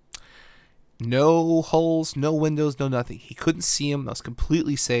wall." No holes, no windows, no nothing. He couldn't see him. I was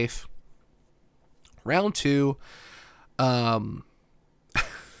completely safe. Round 2,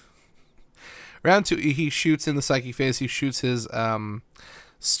 he shoots in the psychic phase. He shoots his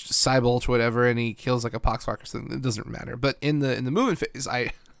Cybolt or whatever, and he kills like a Poxwalker. So it doesn't matter. But in the movement phase,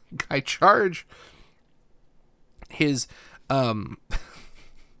 I charge his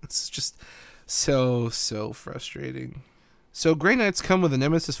this is just so frustrating. So Grey Knights come with a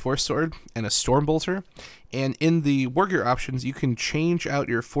Nemesis Force Sword and a Stormbolter, and in the Wargear options, you can change out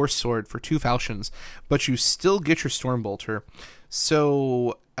your Force Sword for 2 Falchions, but you still get your Stormbolter.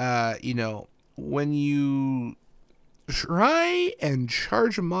 So, when you try and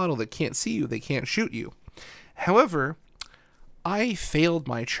charge a model that can't see you, they can't shoot you. However, I failed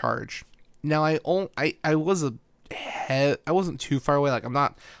my charge. Now, I wasn't too far away. Like, I'm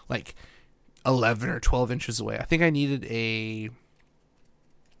not, like, 11 or 12 inches away. I think I need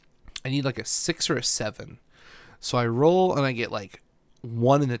like a 6 or a 7. So I roll and I get like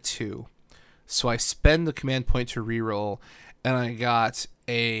 1 and a 2. So I spend the command point to reroll, and I got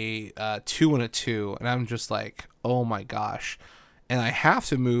a 2 and a 2, and I'm just like, oh my gosh. And I have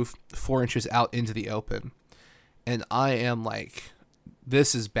to move 4 inches out into the open. And I am like,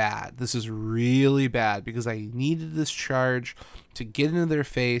 this is bad. This is really bad because I needed this charge to get into their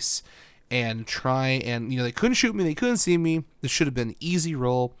face and try and, they couldn't shoot me, they couldn't see me. This should have been an easy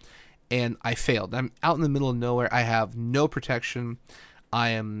roll, and I failed. I'm out in the middle of nowhere. I have no protection.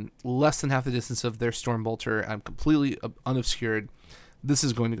 I am less than half the distance of their Stormbolter. I'm completely unobscured. This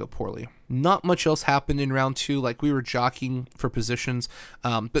is going to go poorly. Not much else happened in round 2. Like, we were jockeying for positions,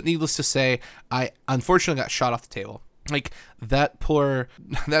 but needless to say, I unfortunately got shot off the table. Like, that poor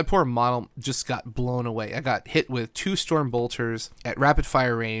model just got blown away. I got hit with 2 Stormbolters at rapid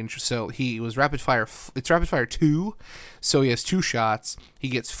fire range. So he was it's rapid fire 2. So he has 2 shots. He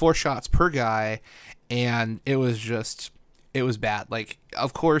gets 4 shots per guy. And it was bad. Like,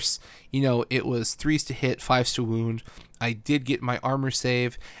 of course, it was 3s to hit, 5s to wound. I did get my armor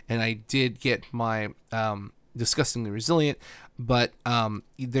save, and I did get my disgustingly resilient, but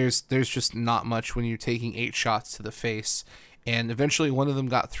there's just not much when you're taking 8 shots to the face and eventually one of them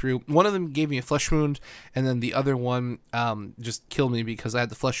got through. One of them gave me a flesh wound, and then the other one just killed me because I had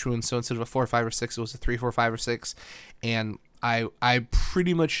the flesh wound. So instead of a 4, 5, or 6, it was a 3, 4, 5, or 6, and I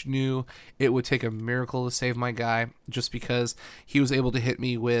pretty much knew it would take a miracle to save my guy, just because he was able to hit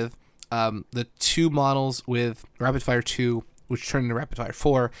me with the 2 models with Rapid Fire 2, which turned into Rapid Fire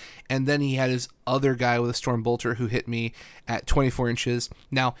 4, and then he had his other guy with a Storm Bolter who hit me at 24 inches.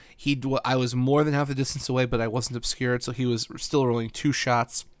 Now, I was more than half the distance away, but I wasn't obscured, so he was still rolling 2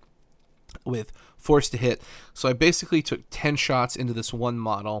 shots with force to hit. So I basically took 10 shots into this one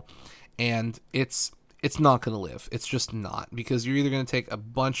model, and it's not going to live. It's just not, because you're either going to take a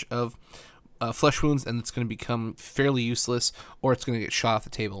bunch of flesh wounds and it's going to become fairly useless, or it's going to get shot off the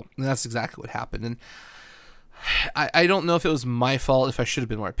table. And that's exactly what happened. And I don't know if it was my fault, if I should have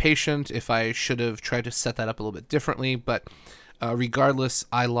been more patient, if I should have tried to set that up a little bit differently, but regardless,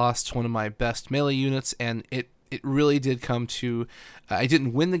 I lost one of my best melee units, and it really did come to... I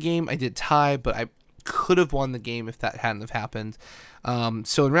didn't win the game, I did tie, but I could have won the game if that hadn't have happened.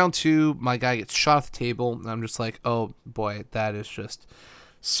 So in round 2, my guy gets shot off the table, and I'm just like, oh boy, that is just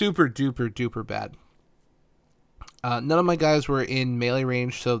super duper duper bad. None of my guys were in melee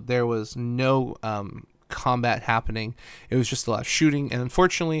range, so there was no combat happening. It was just a lot of shooting, and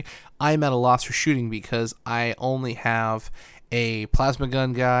unfortunately I'm at a loss for shooting because I only have a plasma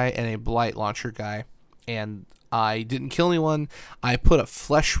gun guy and a blight launcher guy, and I didn't kill anyone. I put a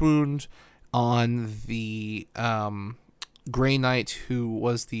flesh wound on the Grey Knight, who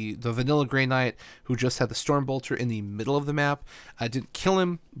was the vanilla Grey Knight, who just had the Storm Bolter in the middle of the map. I didn't kill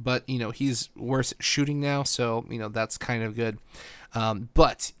him, but he's worse at shooting now, so that's kind of good.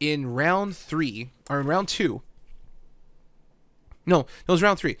 But in round 3, or in round 2, no, it was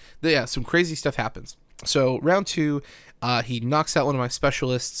round 3. Yeah, some crazy stuff happens. So round 2, he knocks out one of my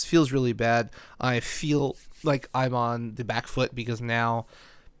specialists. Feels really bad. I feel like I'm on the back foot because now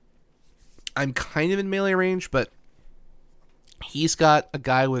I'm kind of in melee range, but he's got a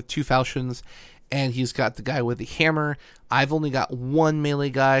guy with 2 falchions, and he's got the guy with the hammer. I've only got one melee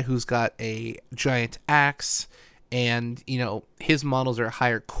guy who's got a giant axe, and his models are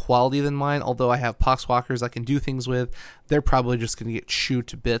higher quality than mine. Although I have poxwalkers I can do things with, they're probably just going to get chewed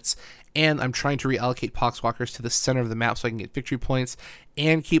to bits. And I'm trying to reallocate poxwalkers to the center of the map so I can get victory points,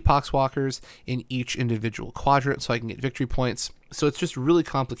 and keep poxwalkers in each individual quadrant so I can get victory points. So it's just really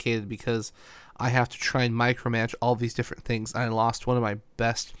complicated because I have to try and micromanage all these different things. I lost one of my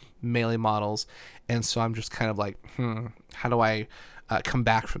best melee models, and so I'm just kind of like, how do I come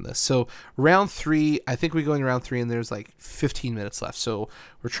back from this? So round 3, I think we go into round 3, and there's like 15 minutes left. So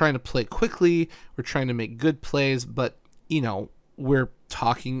we're trying to play quickly. We're trying to make good plays, but we're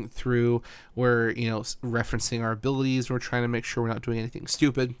talking through, we're referencing our abilities. We're trying to make sure we're not doing anything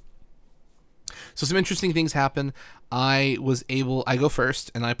stupid. So some interesting things happen. I go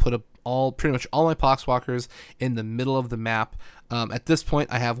first, and I put pretty much all my poxwalkers in the middle of the map. At this point,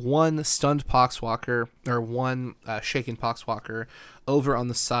 I have one stunned poxwalker, or one shaken poxwalker, over on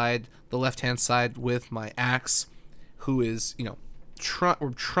the side, the left-hand side, with my axe, who is,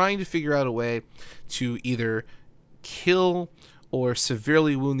 we're trying to figure out a way to either kill or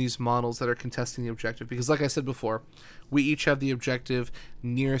severely wound these models that are contesting the objective. Because like I said before, we each have the objective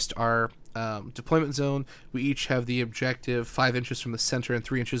nearest our deployment zone. We each have the objective 5 inches from the center and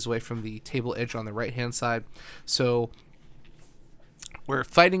 3 inches away from the table edge on the right hand side. So we're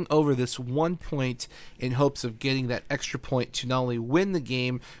fighting over this 1 point in hopes of getting that extra point to not only win the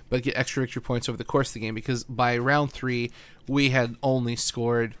game, but get extra victory points over the course of the game. Because by round 3, we had only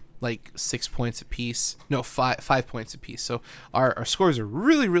scored like 6 points apiece. No, 5 points apiece. So our scores are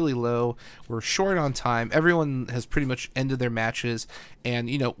really, really low. We're short on time. Everyone has pretty much ended their matches. And,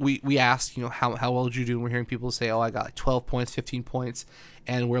 we asked, how well did you do? And we're hearing people say, oh, I got like 12 points, 15 points.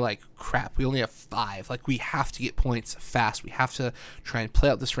 And we're like, crap, we only have 5. Like, we have to get points fast. We have to try and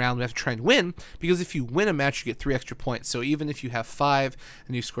play out this round. We have to try and win, because if you win a match, you get 3 extra points. So even if you have 5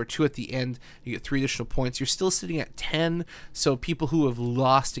 and you score 2 at the end, you get 3 additional points. You're still sitting at 10. So people who have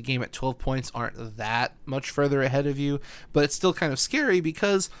lost a game at 12 points aren't that much further ahead of you. But it's still kind of scary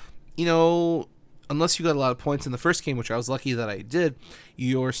because, unless you got a lot of points in the first game, which I was lucky that I did,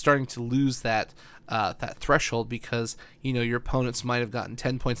 you're starting to lose that threshold, because your opponents might have gotten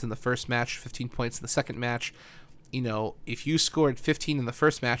 10 points in the first match, 15 points in the second match. If you scored 15 in the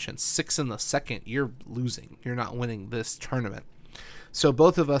first match and 6 in the second, you're losing. You're not winning this tournament. So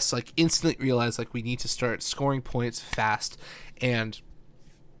both of us instantly realized we need to start scoring points fast. And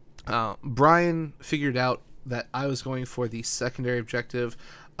Brian figured out that I was going for the secondary objective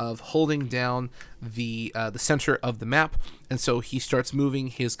of holding down the center of the map, and so he starts moving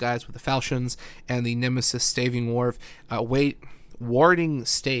his guys with the falchions and the Nemesis staving warding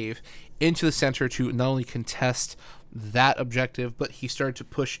stave into the center to not only contest that objective, but he started to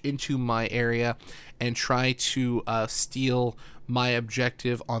push into my area and try to steal my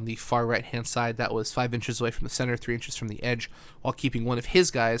objective on the far right hand side that was 5 inches away from the center, 3 inches from the edge, while keeping one of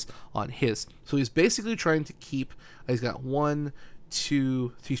his guys on his. So he's basically trying to keep, he's got 1,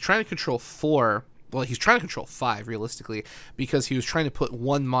 2, he's trying to control 4. Well, he's trying to control 5, realistically, because he was trying to put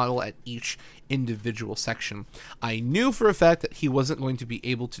one model at each individual section. I knew for a fact that he wasn't going to be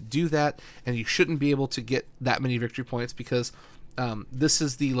able to do that, and he shouldn't be able to get that many victory points, because this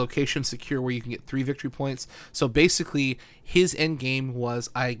is the location secure where you can get 3 victory points. So basically, his end game was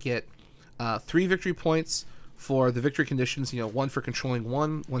I get 3 victory points for the victory conditions, 1 for controlling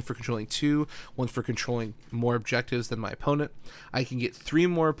 1, 1 for controlling 2, 1 for controlling more objectives than my opponent. I can get 3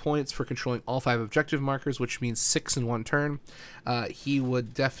 more points for controlling all 5 objective markers, which means 6 in 1 turn. He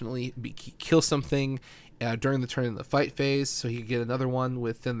would definitely kill something during the turn in the fight phase, so he could get another one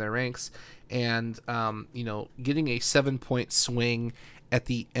within their ranks. And, getting a 7-point swing at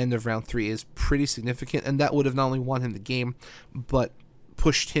the end of round 3 is pretty significant, and that would have not only won him the game, but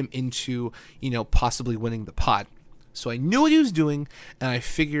pushed him into, possibly winning the pot. So I knew what he was doing, and I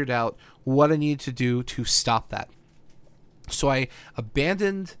figured out what I needed to do to stop that. So I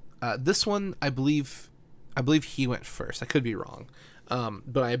abandoned this one. I believe he went first. I could be wrong.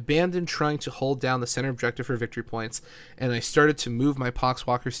 But I abandoned trying to hold down the center objective for victory points, and I started to move my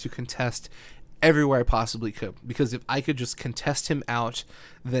Poxwalkers to contest everywhere I possibly could, because if I could just contest him out,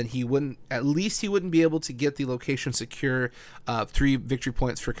 then he wouldn't be able to get the location secure 3 victory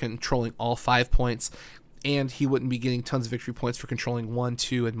points for controlling all 5 points, and he wouldn't be getting tons of victory points for controlling 1,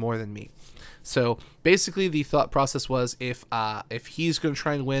 2, and more than me. So basically the thought process was, if he's going to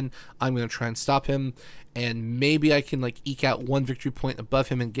try and win, I'm going to try and stop him, and maybe I can eke out 1 victory point above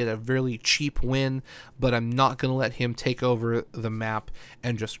him and get a really cheap win, but I'm not going to let him take over the map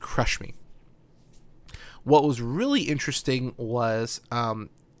and just crush me. What was really interesting was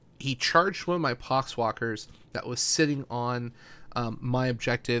he charged one of my Poxwalkers that was sitting on my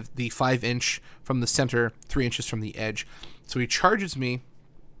objective, the 5-inch from the center, 3 inches from the edge. So he charges me,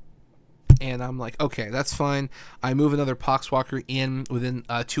 and I'm like, okay, that's fine. I move another Poxwalker in within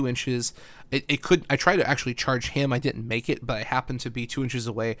 2 inches. I tried to actually charge him. I didn't make it, but I happened to be 2 inches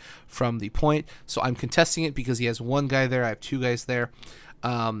away from the point. So I'm contesting it because he has 1 guy there. I have 2 guys there.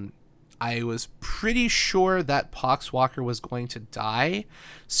 I was pretty sure that Poxwalker was going to die.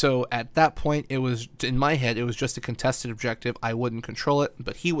 So at that point, it was, in my head, it was just a contested objective. I wouldn't control it,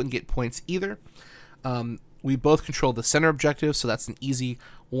 but he wouldn't get points either. We both controlled the center objective, so that's an easy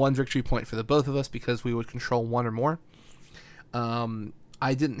 1 victory point for the both of us because we would control 1 or more.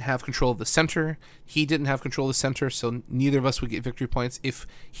 I didn't have control of the center. He didn't have control of the center, so neither of us would get victory points. If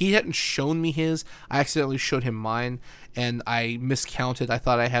he hadn't shown me his, I accidentally showed him mine, and I miscounted. I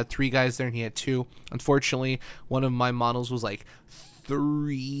thought I had 3 guys there, and he had 2. Unfortunately, one of my models was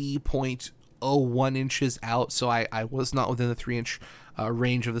 3.01 inches out, so I was not within the 3-inch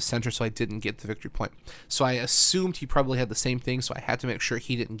range of the center, so I didn't get the victory point. So I assumed he probably had the same thing, so I had to make sure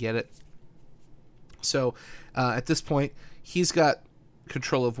he didn't get it. So at this point, he's got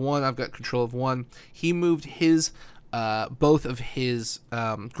control of 1, I've got control of 1. He moved his both of his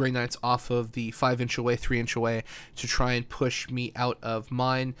Grey Knights off of the 5-inch away, 3-inch away to try and push me out of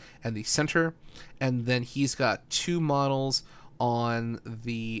mine and the center. And then he's got 2 models on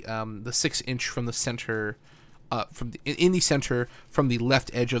the 6-inch from the center, in the center from the left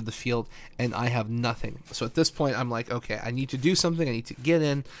edge of the field, and I have nothing. So at this point, I'm like, okay, I need to do something. I need to get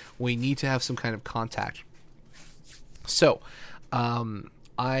in. We need to have some kind of contact. So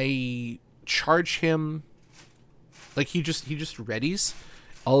I charge him, he just readies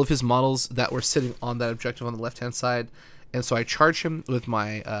all of his models that were sitting on that objective on the left hand side, and so I charge him with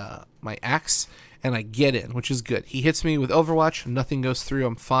my my axe, and I get in, which is good. He hits me with Overwatch, nothing goes through,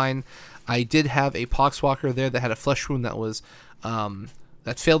 I'm fine. I did have a Poxwalker there that had a flesh wound that was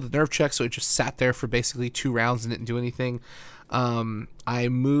that failed the nerve check, so it just sat there for basically 2 rounds and didn't do anything. I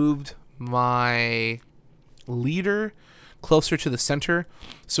moved my leader closer to the center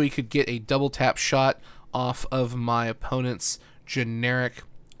so he could get a double tap shot off of my opponent's generic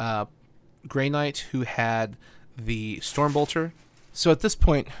Grey Knight who had the Stormbolter. So at this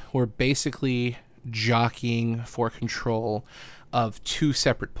point, we're basically jockeying for control of 2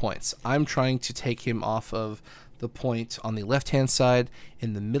 separate points. I'm trying to take him off of the point on the left-hand side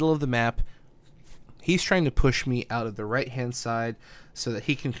in the middle of the map. He's trying to push me out of the right-hand side so that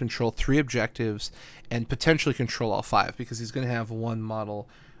he can control 3 objectives and potentially control all 5, because he's going to have 1 model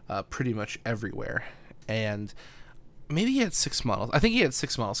pretty much everywhere. And maybe he had 6 models. I think he had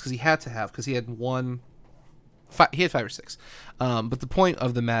 6 models because he had to have, because he had he had 5 or 6. But the point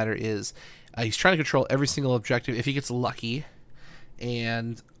of the matter is, he's trying to control every single objective if he gets lucky.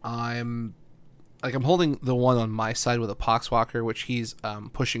 And I'm holding the one on my side with a Poxwalker, which he's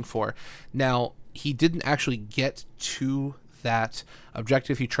pushing for. Now, he didn't actually get to that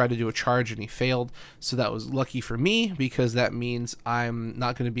objective. He tried to do a charge and he failed, so that was lucky for me, because that means I'm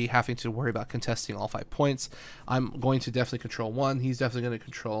not going to be having to worry about contesting all 5 points. I'm going to definitely control 1. He's definitely going to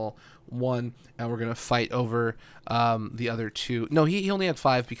control 1, and we're going to fight over the other 2. No, he only had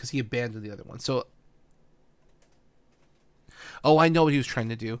 5 because he abandoned the other one. So, oh, I know what he was trying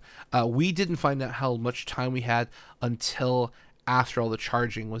to do. We didn't find out how much time we had until after all the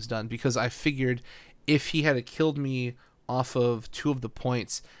charging was done, because I figured if he had killed me off of 2 of the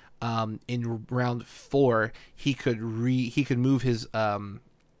points in round 4, he could move his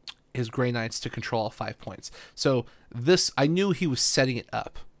Grey Knights to control all 5 points. So this, I knew he was setting it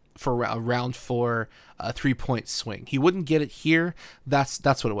up for a round 4 3-point swing. He wouldn't get it here. That's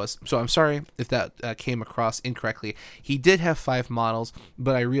what it was. So I'm sorry if that came across incorrectly. He did have 5 models,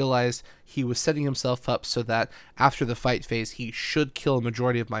 but I realized he was setting himself up so that after the fight phase, he should kill a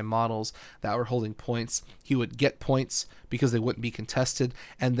majority of my models that were holding points. He would get points because they wouldn't be contested,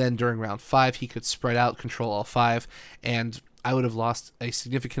 and then during round 5, he could spread out, control all 5, and I would have lost a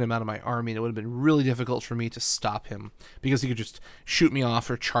significant amount of my army, and it would have been really difficult for me to stop him, because he could just shoot me off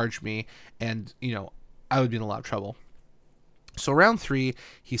or charge me, and, I would be in a lot of trouble. So round 3,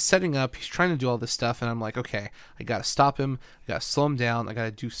 he's setting up, he's trying to do all this stuff, and I'm like, okay, I gotta stop him, I gotta slow him down, I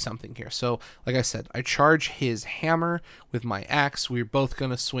gotta do something here. So, like I said, I charge his hammer with my axe. We're both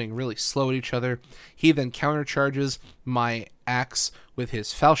gonna swing really slow at each other. He then countercharges my axe with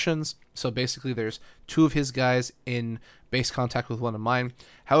his falchions. So basically there's 2 of his guys in base contact with 1 of mine.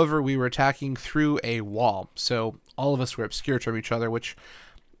 However, we were attacking through a wall, so all of us were obscured from each other, which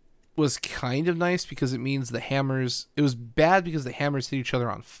was kind of nice because it means the hammers, it was bad because the hammers hit each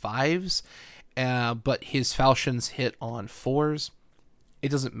other on 5s, but his falchions hit on 4s. It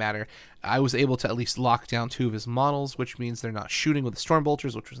doesn't matter. I was able to at least lock down 2 of his models, which means they're not shooting with the storm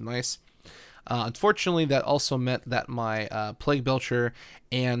bolters, which was nice. Unfortunately, that also meant that my Plague Belcher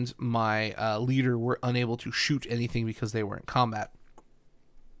and my leader were unable to shoot anything because they were in combat.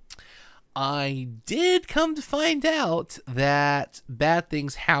 I did come to find out that bad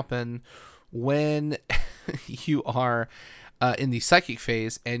things happen when you are in the psychic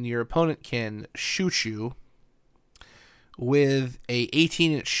phase and your opponent can shoot you with a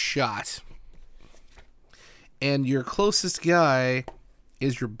 18-inch shot. And your closest guy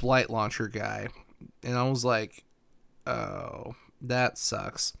is your Blight Launcher guy. And I was like, oh, that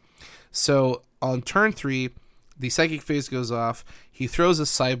sucks. So on turn 3, the psychic phase goes off. He throws a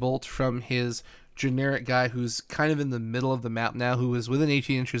Psybolt from his generic guy who's kind of in the middle of the map now, who is within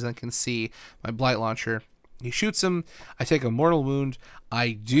 18 inches and can see my Blight Launcher. He shoots him. I take a mortal wound.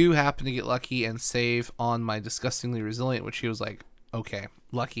 I do happen to get lucky and save on my Disgustingly Resilient, which he was like, okay,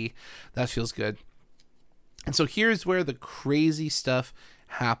 lucky. That feels good. And so here's where the crazy stuff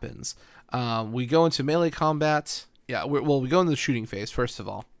happens. We go into melee combat. Yeah, we go into the shooting phase, first of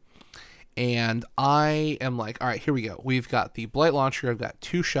all. And I am like, all right, here we go. We've got the Blight Launcher. I've got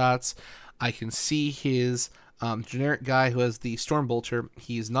 2 shots. I can see his generic guy who has the Storm Bolter.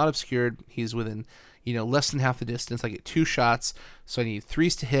 He's not obscured. He's within, less than half the distance. I get 2 shots. So I need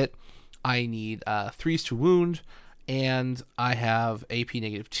 3s to hit. I need 3s to wound. And I have AP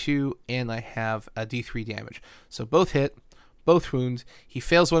 -2. And I have a D3 damage. So both hit. Both wound. He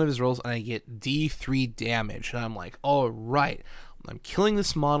fails one of his rolls. And I get D3 damage. And I'm like, all right. I'm killing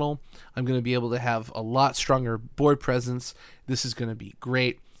this model. I'm going to be able to have a lot stronger board presence. This is going to be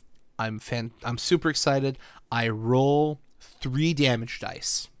great. I'm super excited. I roll 3 damage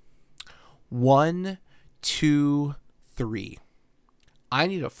dice. 1, 2, 3. I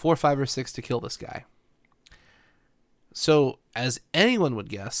need a 4, 5, or 6 to kill this guy. So, as anyone would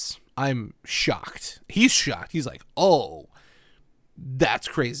guess, I'm shocked. He's shocked. He's like, oh, that's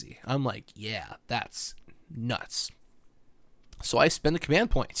crazy. I'm like, yeah, that's nuts. So I spend a command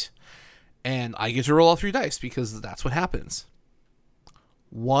point, and I get to roll all 3 dice because that's what happens.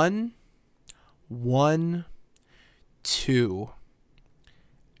 1, 1, 2.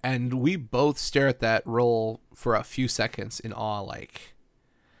 And we both stare at that roll for a few seconds in awe, like,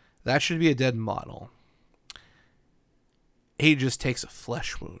 that should be a dead model. He just takes a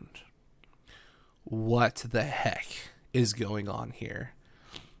flesh wound. What the heck is going on here?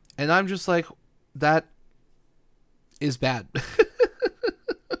 And I'm just like, that is bad.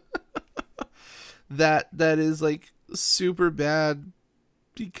 that is like super bad.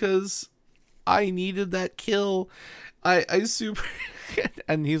 because I needed that kill. I super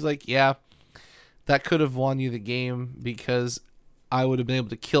and he's like, yeah, that could have won you the game because I would have been able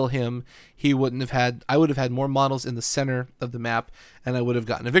to kill him. He wouldn't have had I would have had more models in the center of the map, and I would have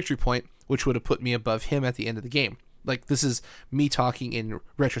gotten a victory point, which would have put me above him at the end of the game. Like, this is me talking in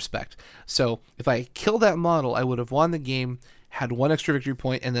retrospect. So if I kill that model, I would have won the game, had one extra victory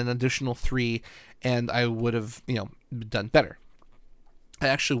point, and then an additional 3, and I would have, done better. I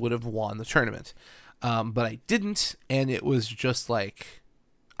actually would have won the tournament. But I didn't, and it was just like,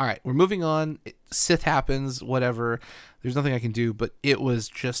 all right, we're moving on. Sith happens, whatever. There's nothing I can do, but it was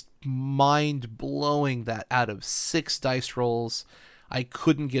just mind-blowing that out of 6 dice rolls, I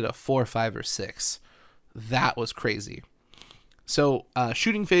couldn't get a 4, 5, or 6. That was crazy. So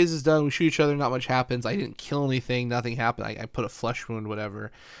shooting phase is done. We shoot each other. Not much happens. I didn't kill anything. Nothing happened. I put a flesh wound,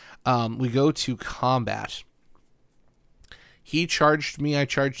 whatever. We go to combat. He charged me. I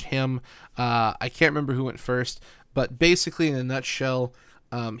charged him. I can't remember who went first, but basically, in a nutshell,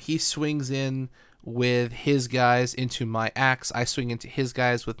 he swings in with his guys into my axe. I swing into his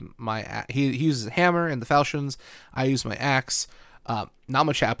guys with my axe. He uses a hammer and the falchions. I use my axe. Not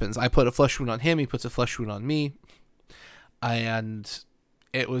much happens. I put a flesh wound on him. He puts a flesh wound on me. And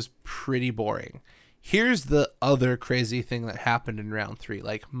it was pretty boring. Here's the other crazy thing that happened in round 3.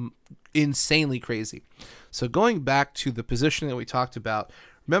 Like, insanely crazy. So going back to the position that we talked about,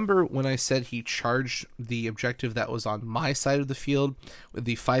 remember when I said he charged the objective that was on my side of the field with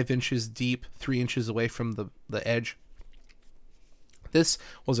the 5 inches deep, 3 inches away from the edge? This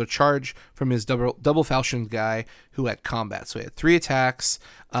was a charge from his double falchion guy who had combat. So he had 3 attacks.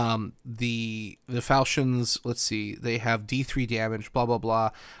 The falchions, let's see, they have D3 damage, blah, blah, blah.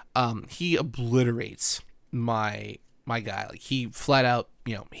 He obliterates my guy. Like, he flat out,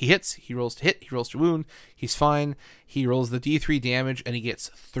 he hits, he rolls to hit, he rolls to wound, he's fine. He rolls the D3 damage, and he gets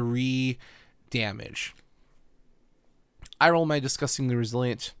 3 damage. I roll my disgustingly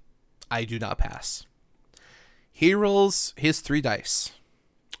resilient. I do not pass. He rolls his 3 dice.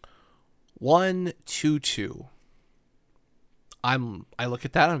 1, 2, 2. I look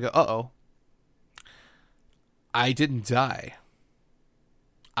at that and I go, uh-oh. I didn't die.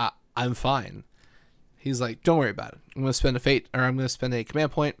 I'm fine. He's like, don't worry about it. I'm going to spend a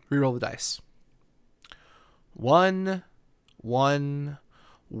command point, reroll the dice. 1, 1,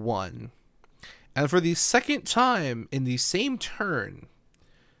 1. And for the second time in the same turn,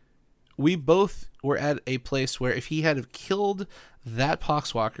 we both were at a place where if he had killed that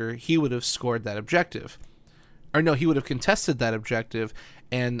Poxwalker, he would have scored that objective. Or no, he would have contested that objective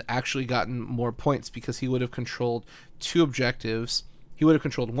and actually gotten more points because he would have controlled 2 objectives. He would have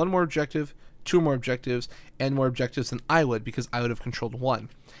controlled 1 more objective, 2 more objectives, and more objectives than I would because I would have controlled 1.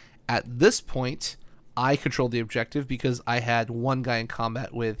 At this point, I controlled the objective because I had 1 guy in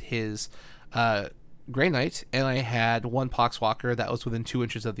combat with his Grey Knight, and I had 1 Poxwalker that was within 2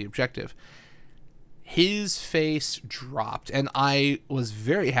 inches of the objective. His face dropped, and I was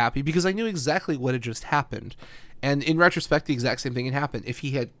very happy because I knew exactly what had just happened. And in retrospect, the exact same thing had happened. If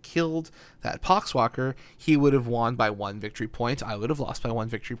he had killed that Poxwalker, he would have won by 1 victory point. I would have lost by 1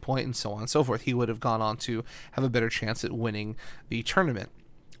 victory point, and so on and so forth. He would have gone on to have a better chance at winning the tournament.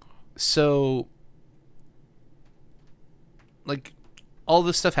 So, like, all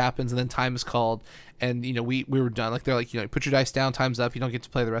this stuff happens, and then time is called, and we were done. Like, they're like, put your dice down, time's up, you don't get to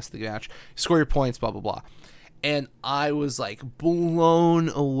play the rest of the match, score your points, blah blah blah. And I was like blown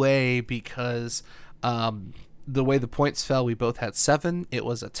away because the way the points fell, we both had 7. It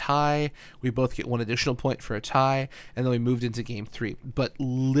was a tie. We both get 1 additional point for a tie, and then we moved into game 3. But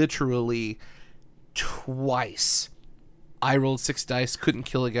literally twice, I rolled 6 dice, couldn't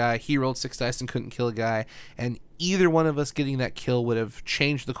kill a guy. He rolled 6 dice and couldn't kill a guy. And either one of us getting that kill would have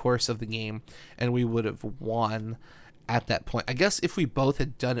changed the course of the game, and we would have won at that point. I guess if we both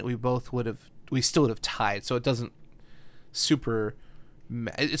had done it, we still would have tied. So it doesn't super.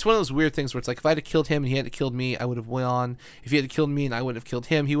 It's one of those weird things where it's like, if I had killed him and he had killed me, I would have won. If he had killed me and I would have killed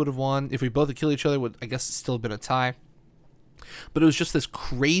him, he would have won. If we both had killed each other, I guess it's still been a tie. But it was just this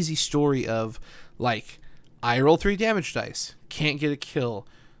crazy story of, like, I roll 3 damage dice, can't get a kill,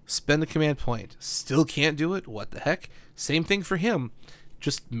 spend a command point, still can't do it, what the heck? Same thing for him.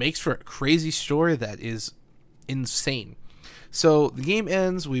 Just makes for a crazy story that is insane. So the game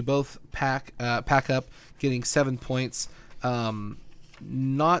ends, we both pack up, getting 7 points.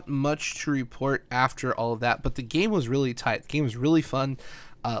 Not much to report after all of that, but the game was really tight. The game was really fun.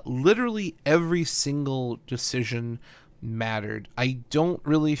 Literally every single decision mattered. I don't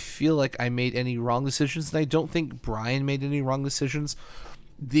really feel like I made any wrong decisions, and I don't think Brian made any wrong decisions.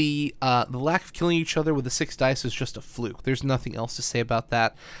 The lack of killing each other with the 6 dice is just a fluke. There's nothing else to say about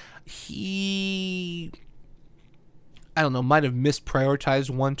that. He, I don't know, might have misprioritized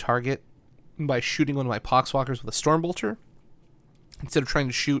one target by shooting one of my Poxwalkers with a Stormbolter instead of trying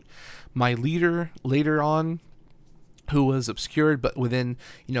to shoot my leader later on, who was obscured but within,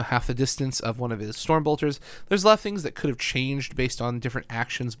 half the distance of one of his Stormbolters. There's a lot of things that could have changed based on different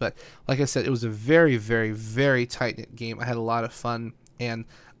actions, but like I said, it was a very, very, very tight-knit game. I had a lot of fun, and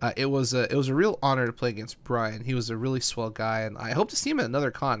it was a real honor to play against Brian. He was a really swell guy, and I hope to see him at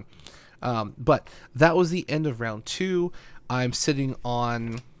another con. But that was the end of round 2. I'm sitting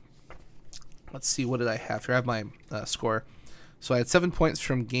on, let's see, what did I have here? I have my score. So I had 7 points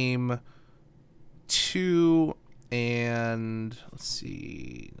from game 2, and let's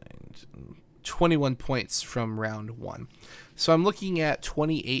see, 21 points from round 1. So I'm looking at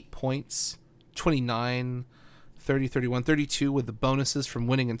 28 points, 29, 30, 31, 32 with the bonuses from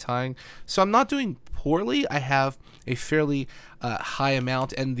winning and tying. So I'm not doing poorly. I have a fairly high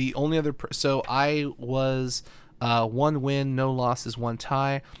amount, and the only other so I was 1 win, no losses, 1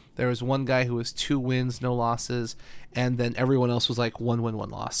 tie. There was one guy who was 2 wins, no losses, and then everyone else was like 1 win, 1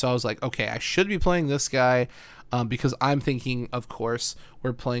 loss. So I was like, okay, I should be playing this guy because I'm thinking, of course,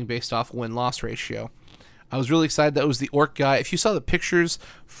 we're playing based off win-loss ratio. I was really excited that it was the orc guy. If you saw the pictures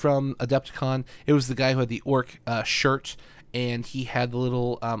from Adepticon, it was the guy who had the orc shirt, and he had the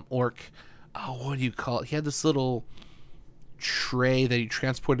little orc, what do you call it? He had this little tray that he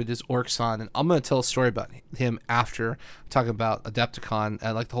transported his orcs on, and I'm going to tell a story about him after talking about Adepticon,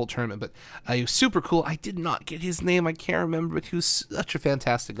 like the whole tournament, but he was super cool. I did not get his name, I can't remember, but he was such a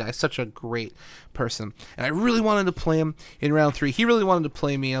fantastic guy, such a great person, and I really wanted to play him in round 3. He really wanted to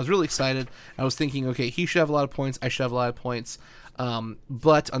play me. I was really excited. I was thinking, okay, he should have a lot of points, I should have a lot of points,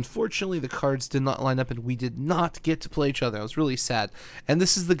 but unfortunately the cards did not line up and we did not get to play each other. I was really sad, and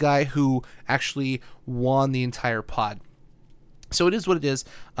this is the guy who actually won the entire pod. So it is what it is,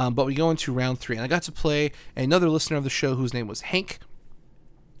 but we go into round 3, and I got to play another listener of the show whose name was Hank.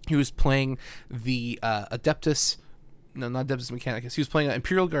 He was playing the not Adeptus Mechanicus. He was playing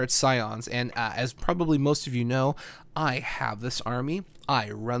Imperial Guard Scions, and as probably most of you know, I have this army. I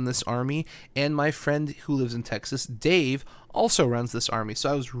run this army, and my friend who lives in Texas, Dave, also runs this army.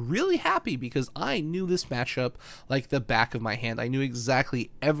 So I was really happy because I knew this matchup like the back of my hand. I knew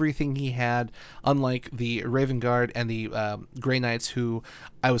exactly everything he had, unlike the Raven Guard and the Grey Knights, who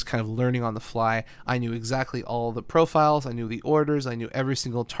I was kind of learning on the fly. I knew exactly all the profiles, I knew the orders, I knew every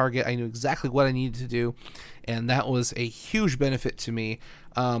single target, I knew exactly what I needed to do, and that was a huge benefit to me.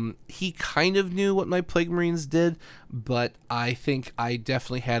 He kind of knew what my Plague Marines did, but I think I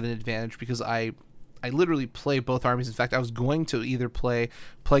definitely had an advantage because I literally play both armies. In fact, I was going to either play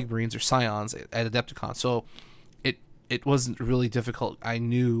Plague Marines or Scions at Adepticon, so it wasn't really difficult. I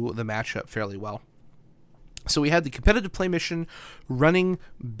knew the matchup fairly well. So we had the competitive play mission, Running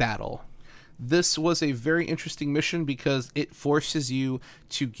Battle. This was a very interesting mission because it forces you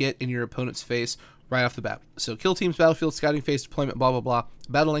to get in your opponent's face right off the bat. So kill teams, battlefield, scouting phase, deployment, blah, blah, blah.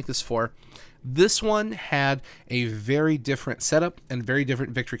 Battle length is 4. This one had a very different setup and very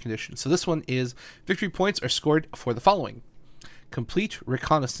different victory conditions. So this one is victory points are scored for the following. Complete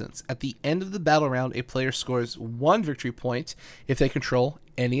reconnaissance. At the end of the battle round, a player scores 1 victory point if they control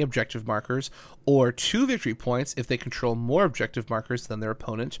any objective markers, or 2 victory points if they control more objective markers than their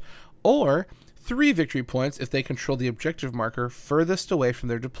opponent, or 3 victory points if they control the objective marker furthest away from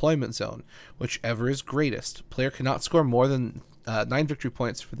their deployment zone, whichever is greatest. Player cannot score more than 9 victory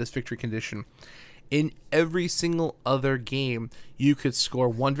points for this victory condition. In every single other game, you could score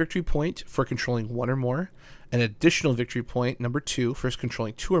 1 victory point for controlling 1 or more, an additional victory point, number 2, for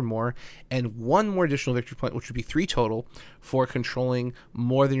controlling 2 or more, and 1 more additional victory point, which would be 3 total, for controlling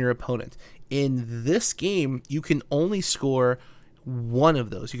more than your opponent. In this game, you can only score 1 of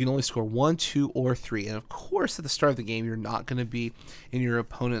those. You can only score 1, 2, or 3. And of course, at the start of the game, you're not going to be in your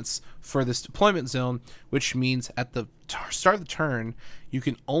opponent's furthest deployment zone, which means at the start of the turn, you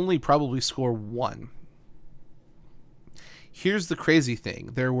can only probably score 1. Here's the crazy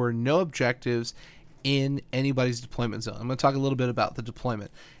thing. There were no objectives in anybody's deployment zone. I'm going to talk a little bit about the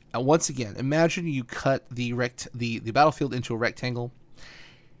deployment. Once again, imagine you cut the battlefield into a rectangle.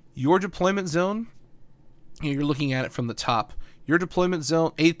 Your deployment zone, you're looking at it from the top. Your deployment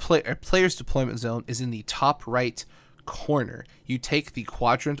zone, a player's deployment zone, is in the top right corner. You take the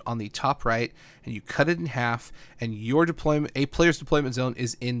quadrant on the top right and you cut it in half, and a player's deployment zone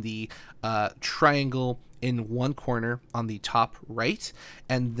is in the triangle in one corner on the top right,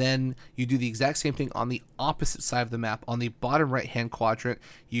 and then you do the exact same thing on the opposite side of the map. On the bottom right hand quadrant,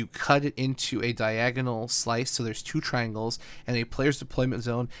 you cut it into a diagonal slice, so there's 2 triangles, and a player's deployment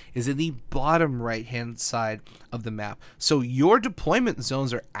zone is in the bottom right hand side of the map. So your deployment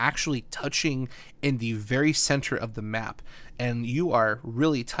zones are actually touching in the very center of the map, and you are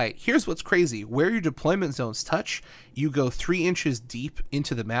really tight. Here's what's crazy: where your deployment zones touch, you go 3 inches deep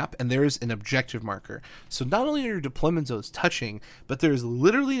into the map, and there's an objective marker. So not only are your deployment zones touching, but there's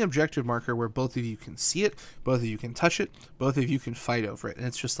literally an objective marker where both of you can see it, both of you can touch it, both of you can fight over it. And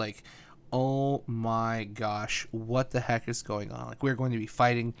it's just like, oh my gosh, what the heck is going on? Like, we're going to be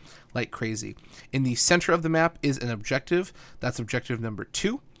fighting like crazy. In the center of the map is an objective. That's objective number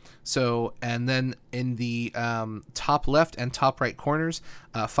 2. So, and then in the top left and top right corners,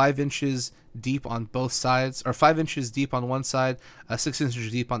 5 inches deep on both sides, or 5 inches deep on one side, 6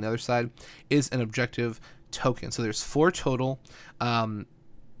 inches deep on the other side, is an objective token. So there's 4 total.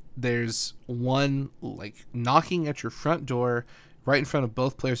 There's one like knocking at your front door, right in front of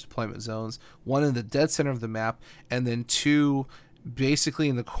both players' deployment zones, one in the dead center of the map, and then 2 basically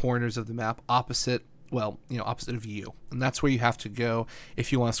in the corners of the map opposite of you. And that's where you have to go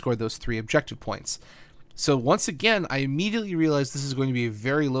if you want to score those 3 objective points. So once again, I immediately realized this is going to be a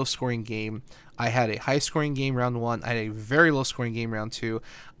very low scoring game. I had a high scoring game round 1. I had a very low scoring game round 2.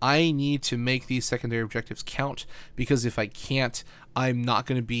 I need to make these secondary objectives count, because if I can't, I'm not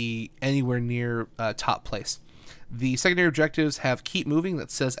going to be anywhere near top place. The secondary objectives have keep moving,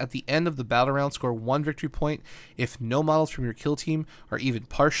 that says at the end of the battle round, score 1 victory point if no models from your kill team are even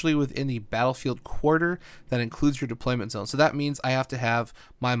partially within the battlefield quarter that includes your deployment zone. So that means I have to have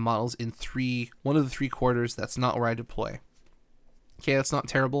my models in one of the 3 quarters that's not where I deploy. Okay, that's not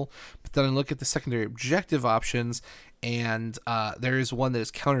terrible. But then I look at the secondary objective options, and there is one that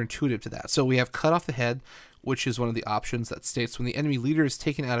is counterintuitive to that. So we have cut off the head, which is one of the options that states when the enemy leader is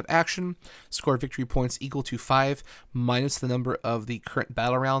taken out of action, score victory points equal to 5 minus the number of the current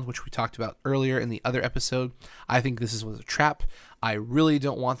battle round, which we talked about earlier in the other episode. I think this was a trap. I really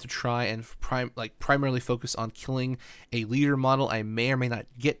don't want to try and primarily focus on killing a leader model I may or may not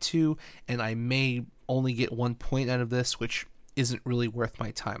get to, and I may only get 1 point out of this, which isn't really worth my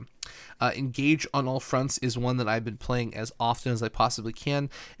time. Engage on all fronts is one that I've been playing as often as I possibly can,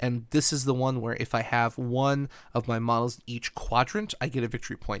 and this is the one where if I have one of my models in each quadrant, I get a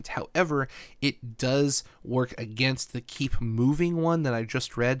victory point. However, it does work against the keep moving one that I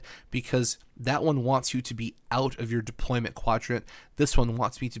just read, because that one wants you to be out of your deployment quadrant. This one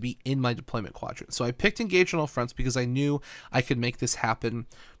wants me to be in my deployment quadrant. So I picked engage on all fronts because I knew I could make this happen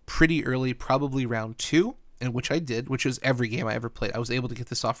pretty early, probably round 2. And which I did, which is every game I ever played. I was able to get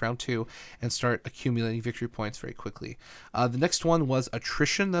this off round 2 and start accumulating victory points very quickly. The next one was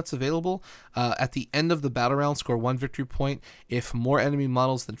attrition that's available. At the end of the battle round, score 1 victory point if more enemy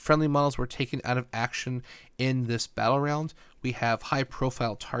models than friendly models were taken out of action in this battle round. We have high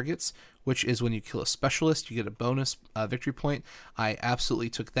profile targets, which is when you kill a specialist, you get a bonus victory point. I absolutely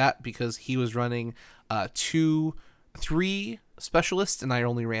took that because he was running 3 specialists and I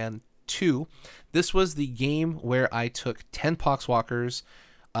only ran 2. This was the game where I took 10 Poxwalkers,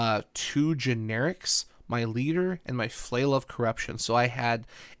 2 generics, my leader, and my Flail of Corruption. So I had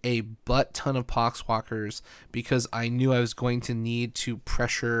a butt ton of Poxwalkers because I knew I was going to need to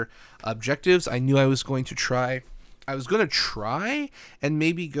pressure objectives. I knew I was going to try and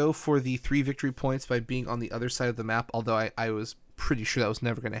maybe go for the 3 victory points by being on the other side of the map, although I was pretty sure that was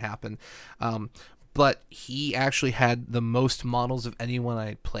never going to happen. But he actually had the most models of anyone I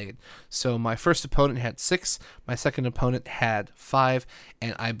had played. So my first opponent had 6, my second opponent had 5,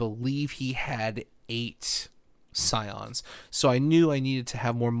 and I believe he had 8 scions. So I knew I needed to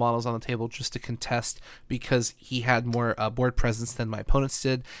have more models on the table just to contest, because he had more board presence than my opponents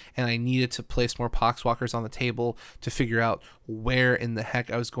did, and I needed to place more Poxwalkers on the table to figure out where in the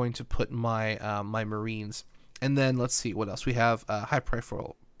heck I was going to put my my Marines. And then let's see what else we have. High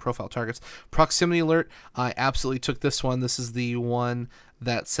profile targets. Proximity alert. I absolutely took this one. This is the one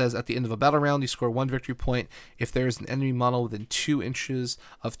that says at the end of a battle round, you score 1 victory point if there is an enemy model within 2 inches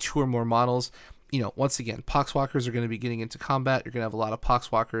of 2 or more models. Once again, Poxwalkers are going to be getting into combat. You're going to have a lot of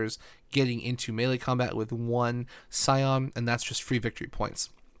Poxwalkers getting into melee combat with 1 scion, and that's just free victory points.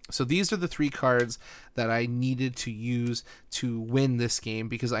 So these are the 3 cards that I needed to use to win this game,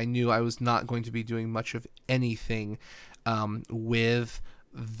 because I knew I was not going to be doing much of anything with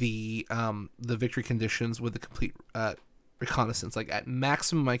the victory conditions with the complete reconnaissance. Like at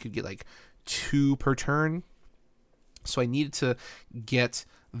maximum I could get like 2 per turn, so I needed to get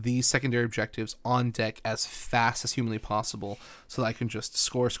these secondary objectives on deck as fast as humanly possible so that I can just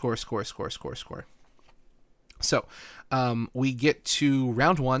score. So we get to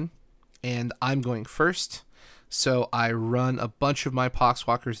round 1, and I'm going first. So I run a bunch of my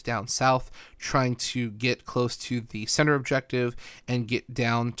Poxwalkers down south, trying to get close to the center objective and get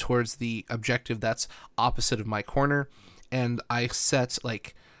down towards the objective that's opposite of my corner. And I set,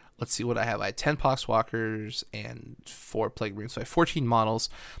 like, let's see what I have. I had 10 Poxwalkers and 4 Plague Marines, so I have 14 models.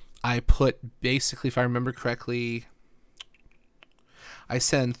 I put, basically, if I remember correctly, I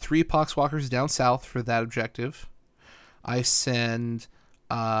send 3 Poxwalkers down south for that objective. I send,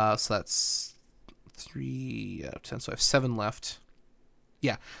 so that's 3 out of 10, so I have 7 left.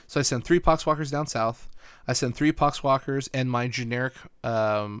 Yeah, so I send 3 Poxwalkers down south. I send 3 Poxwalkers and my generic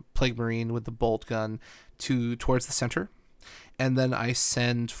Plague Marine with the bolt gun towards the center. And then I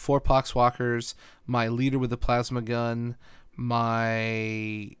send 4 Poxwalkers, my leader with the plasma gun,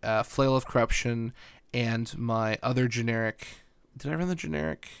 my Flail of Corruption, and my other generic. Did I run the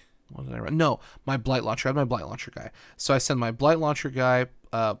generic? What did I run? No, my Blight Launcher. I had my Blight Launcher guy. So I send my Blight Launcher guy,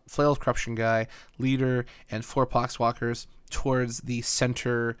 Flail of Corruption guy, leader, and 4 Poxwalkers towards the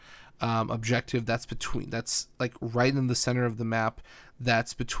center objective that's like right in the center of the map,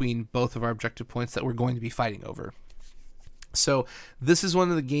 that's between both of our objective points that we're going to be fighting over. So this is one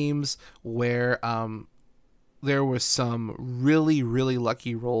of the games where there was some really, really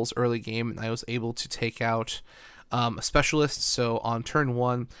lucky rolls early game, and I was able to take out a specialist. So on turn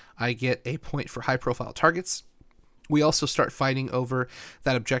 1, I get a point for high-profile targets. We also start fighting over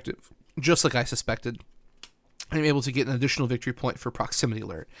that objective, just like I suspected. I'm able to get an additional victory point for proximity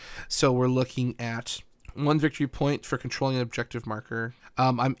alert. So we're looking at 1 victory point for controlling an objective marker.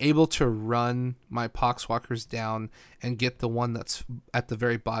 I'm able to run my Poxwalkers down and get the one that's at the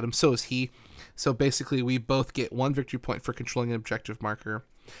very bottom. So is he. So basically, we both get 1 victory point for controlling an objective marker.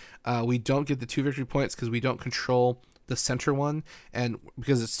 We don't get the 2 victory points because we don't control the center one, and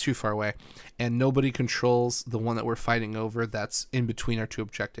because it's too far away, and nobody controls the one that we're fighting over that's in between our 2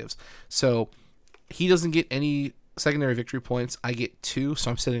 objectives. So he doesn't get any secondary victory points. I get 2,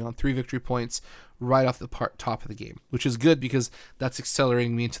 so I'm sitting on 3 victory points right off the top of the game, which is good because that's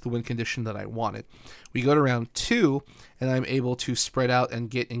accelerating me into the win condition that I wanted. We go to round 2, and I'm able to spread out and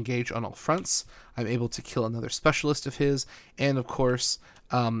get engaged on all fronts. I'm able to kill another specialist of his, and of course,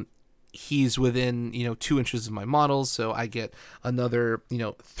 he's within 2 inches of my models, so I get another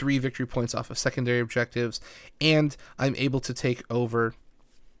 3 victory points off of secondary objectives, and I'm able to take over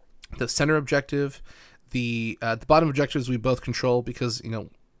the center objective. The bottom objectives we both control because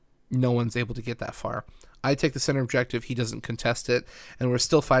no one's able to get that far. I take the center objective, he doesn't contest it, and we're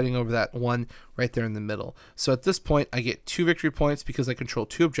still fighting over that one right there in the middle. So at this point, I get 2 victory points because I control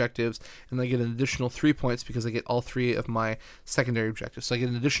 2 objectives, and I get an additional 3 points because I get all 3 of my secondary objectives. So I get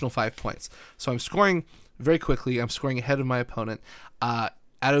an additional 5 points. So I'm scoring very quickly. I'm scoring ahead of my opponent.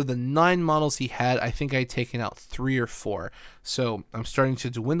 Out of the 9 models he had, I think I'd taken out 3 or 4. So I'm starting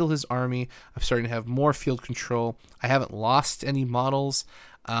to dwindle his army. I'm starting to have more field control. I haven't lost any models.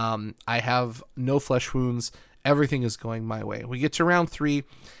 I have no flesh wounds. Everything is going my way. We get to round 3,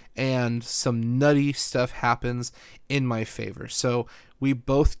 and some nutty stuff happens in my favor. So we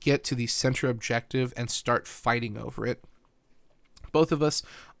both get to the center objective and start fighting over it. Both of us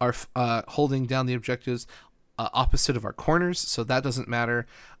are holding down the objectives opposite of our corners, so that doesn't matter.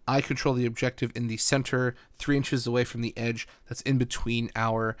 I control the objective in the center, 3 inches away from the edge that's in between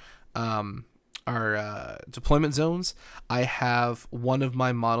our deployment zones. I have one of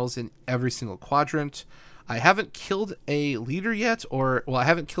my models in every single quadrant. I haven't killed a leader yet, I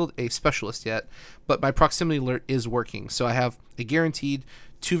haven't killed a specialist yet, but my proximity alert is working. So I have a guaranteed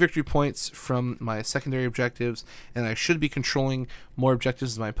 2 victory points from my secondary objectives, and I should be controlling more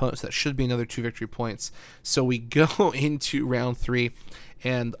objectives than my opponent, so that should be another 2 victory points. So we go into round 3,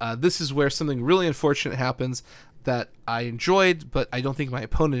 and this is where something really unfortunate happens that I enjoyed, but I don't think my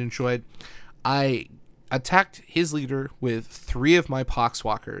opponent enjoyed. I attacked his leader with 3 of my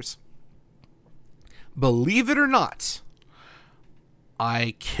Poxwalkers. Believe it or not,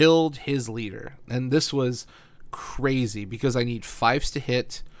 I killed his leader. And this was crazy because I need 5s to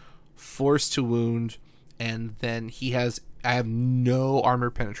hit, 4s to wound, and then I have no armor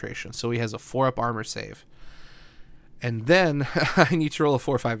penetration. So he has a 4-up armor save. And then I need to roll a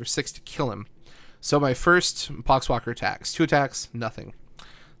 4, 5, or 6 to kill him. So my first Poxwalker attacks. 2 attacks, nothing.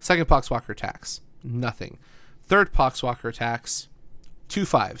 Second Poxwalker attacks, nothing. Third Poxwalker attacks, 2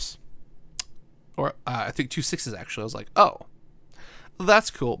 5s. Or I think 2 6s actually. I was like, oh, that's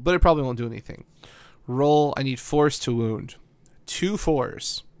cool, but it probably won't do anything. Roll, I need 4s to wound. 2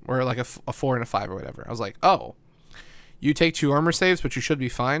 4s, or like a 4 and a 5 or whatever. I was like, oh, you take 2 armor saves, but you should be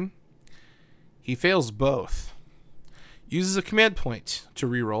fine. He fails both. Uses a command point to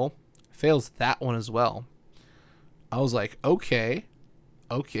reroll. Fails that one as well. I was like, okay,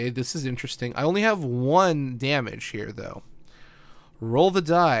 this is interesting. I only have 1 damage here, though. Roll the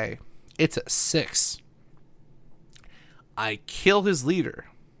die. It's a 6. I kill his leader.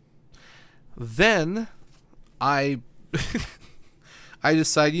 Then I I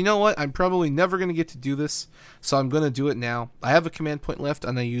decide, you know what? I'm probably never going to get to do this, so I'm going to do it now. I have a command point left,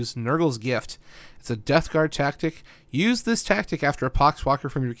 and I use Nurgle's Gift. It's a Death Guard tactic. Use this tactic after a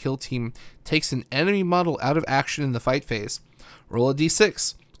Poxwalker from your kill team takes an enemy model out of action in the fight phase. Roll a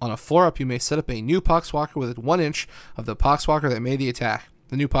d6. On a 4-up, you may set up a new Poxwalker within 1 inch of the Poxwalker that made the attack.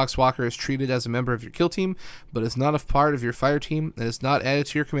 The new Poxwalker is treated as a member of your kill team, but is not a part of your fire team and is not added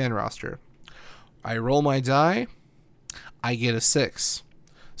to your command roster. I roll my die. I get a 6.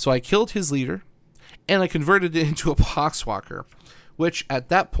 So I killed his leader, and I converted it into a Poxwalker, which at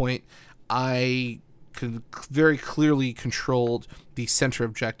that point I could very clearly controlled the center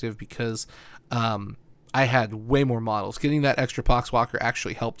objective because I had way more models. Getting that extra Poxwalker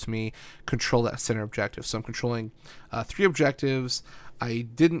actually helped me control that center objective. So I'm controlling 3 objectives. I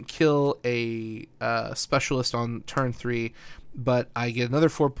didn't kill a specialist on turn 3, but I get another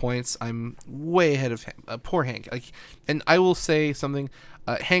 4 points. I'm way ahead of poor Hank. And I will say something.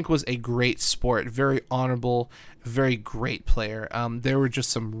 Hank was a great sport, very honorable, very great player. There were just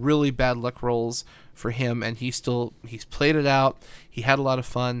some really bad luck rolls for him, and he's played it out. He had a lot of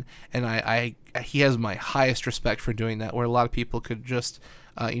fun, and he has my highest respect for doing that. Where a lot of people could just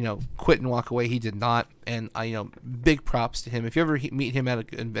quit and walk away. He did not, and big props to him. If you ever meet him at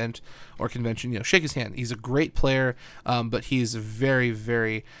an event or convention, shake his hand. He's a great player, but he's very,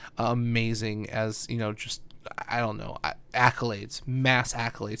 very amazing as just I don't know, accolades, mass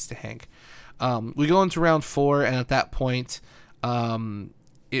accolades to Hank. We go into round 4, and at that point,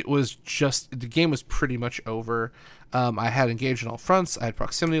 it was just the game was pretty much over. I had engaged on all fronts. I had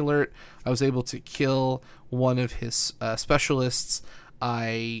proximity alert. I was able to kill one of his specialists.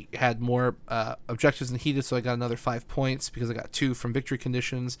 I had more objectives than he did, so I got another 5 points because I got 2 from victory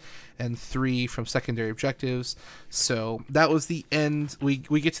conditions and 3 from secondary objectives. So that was the end. We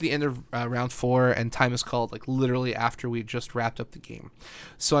get to the end of round 4, and time is called literally after we just wrapped up the game.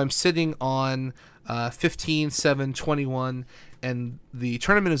 So I'm sitting on 15, 7, 21, and the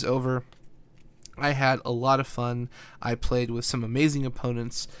tournament is over. I had a lot of fun. I played with some amazing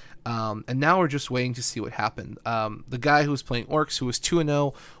opponents. And now we're just waiting to see what happened. The guy who was playing Orcs, who was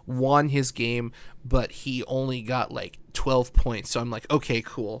 2-0, won his game, but he only got 12 points. So I'm like, okay,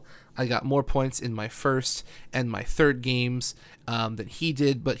 cool. I got more points in my first and my third games than he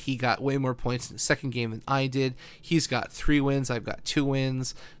did, but he got way more points in the second game than I did. He's got 3 wins. I've got 2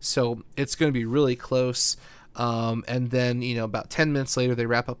 wins. So it's going to be really close. And then, about 10 minutes later, they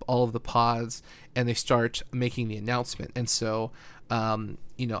wrap up all of the pods and they start making the announcement. And so, I'm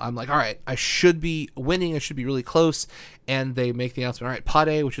like, all right, I should be winning. I should be really close. And they make the announcement, all right, pod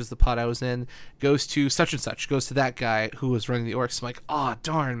A, which is the pod I was in, goes to such and such, goes to that guy who was running the Orcs. I'm like, oh,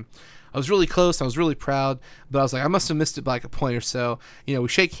 darn. I was really close. I was really proud, but I was like, I must have missed it by a point or so. We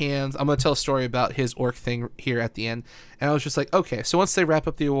shake hands. I'm going to tell a story about his Orc thing here at the end. And I was just like, okay. So once they wrap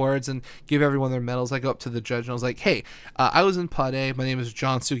up the awards and give everyone their medals, I go up to the judge and I was like, hey, I was in pod A. My name is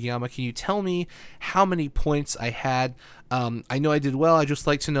John Sugiyama. Can you tell me how many points I had? I know I did well. I just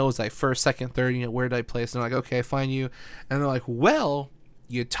like to know, was I first, second, third, where did I place? And they're like, okay, I find you. And they're like, well,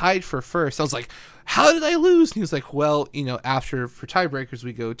 you tied for first. I was like, how did I lose? And he was like, well, after for tiebreakers,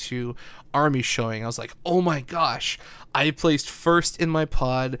 we go to army showing. I was like, oh my gosh, I placed first in my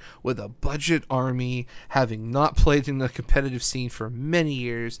pod with a budget army, having not played in the competitive scene for many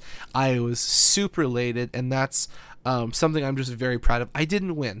years. I was super elated, and that's something I'm just very proud of. I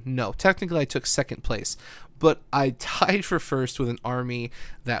didn't win. No, technically I took second place, but I tied for first with an army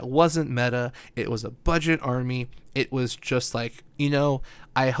that wasn't meta. It was a budget army. It was just like,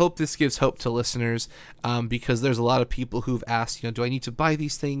 I hope this gives hope to listeners because there's a lot of people who've asked, do I need to buy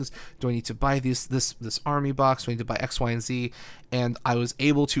these things? Do I need to buy this army box? Do I need to buy X, Y, and Z? And I was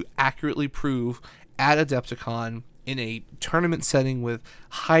able to accurately prove at Adepticon in a tournament setting with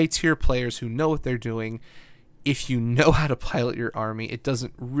high-tier players who know what they're doing. If you know how to pilot your army, it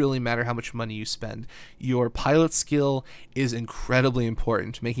doesn't really matter how much money you spend. Your pilot skill is incredibly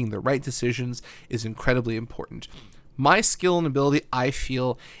important. Making the right decisions is incredibly important. My skill and ability, I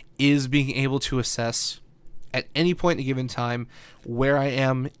feel, is being able to assess at any point in a given time where I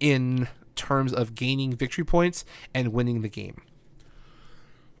am in terms of gaining victory points and winning the game.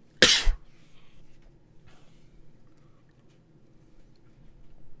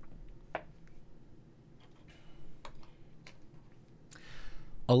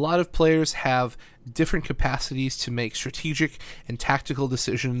 A lot of players have different capacities to make strategic and tactical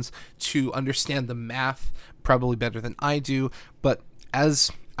decisions, to understand the math probably better than I do. But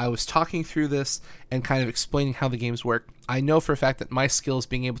as I was talking through this and kind of explaining how the games work, I know for a fact that my skill is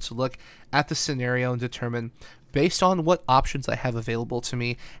being able to look at the scenario and determine, based on what options I have available to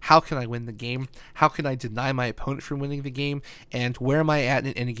me, how can I win the game? How can I deny my opponent from winning the game? And where am I at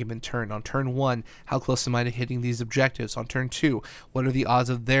in any given turn? On turn 1, how close am I to hitting these objectives? On turn 2, what are the odds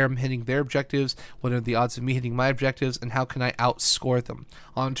of them hitting their objectives? What are the odds of me hitting my objectives? And how can I outscore them?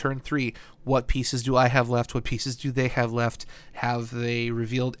 On turn 3, what pieces do I have left? What pieces do they have left? Have they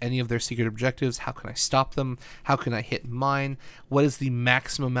revealed any of their secret objectives? How can I stop them? How can I hit mine? What is the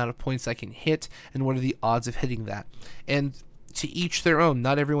maximum amount of points I can hit? And what are the odds of hitting that? And to each their own.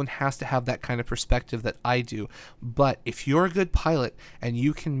 Not everyone has to have that kind of perspective that I do. But if you're a good pilot and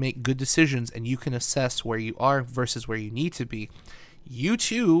you can make good decisions and you can assess where you are versus where you need to be, you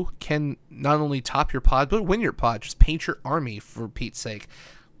too can not only top your pod, but win your pod. Just paint your army, for Pete's sake.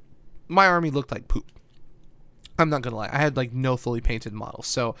 My army looked like poop. I'm not going to lie. I had like no fully painted models.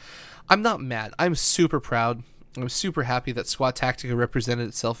 So I'm not mad. I'm super proud. I'm super happy that Squad Tactica represented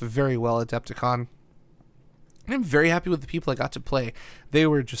itself very well at Adepticon. And I'm very happy with the people I got to play. They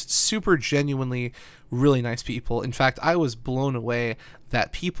were just super genuinely really nice people. In fact, I was blown away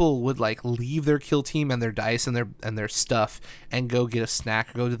that people would like leave their kill team and their dice and their stuff and go get a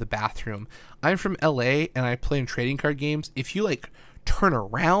snack or go to the bathroom. I'm from LA and I play in trading card games. If you like turn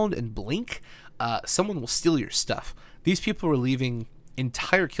around and blink, someone will steal your stuff. These people were leaving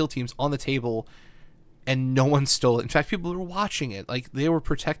entire kill teams on the table and no one stole it. In fact, people were watching it. Like, they were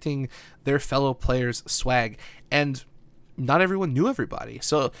protecting their fellow players' swag, and not everyone knew everybody.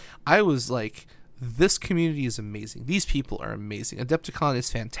 So I was like, this community is amazing. These people are amazing. Adepticon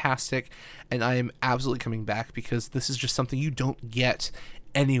is fantastic, and I am absolutely coming back because this is just something you don't get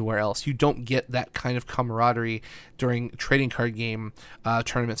anywhere else. You don't get that kind of camaraderie during trading card game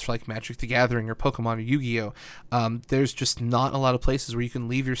tournaments for like Magic the Gathering or Pokemon or Yu-Gi-Oh! There's just not a lot of places where you can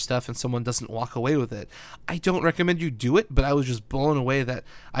leave your stuff and someone doesn't walk away with it. I don't recommend you do it, but I was just blown away that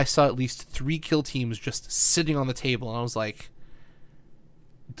I saw at least 3 kill teams just sitting on the table, and I was like,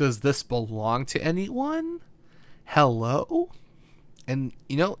 does this belong to anyone? Hello? And,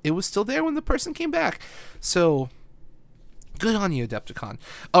 you know, it was still there when the person came back. So good on you, Adepticon.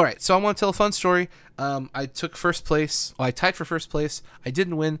 All right, so I want to tell a fun story. I took first place. Well, I tied for first place. I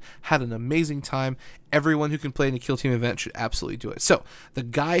didn't win. Had an amazing time. Everyone who can play in a kill team event should absolutely do it. So the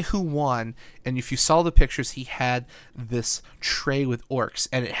guy who won, and if you saw the pictures, he had this tray with orcs,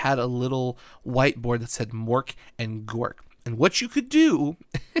 and it had a little whiteboard that said Mork and Gork. And what you could do,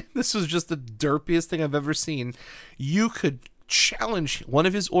 this was just the derpiest thing I've ever seen, you could challenge one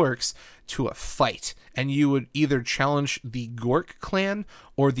of his orcs to a fight, and you would either challenge the Gork clan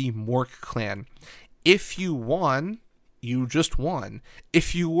or the Mork clan. If you won, you just won.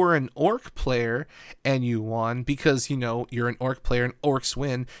 If you were an orc player and you won, because, you know, you're an orc player and orcs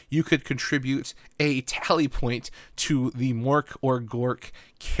win, you could contribute a tally point to the Mork or Gork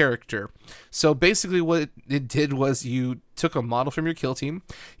character. So basically what it did was you took a model from your kill team,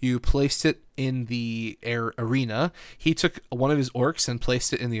 you placed it in the arena, he took one of his orcs and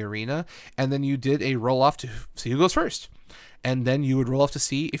placed it in the arena, and then you did a roll off to see who goes first. And then you would roll off to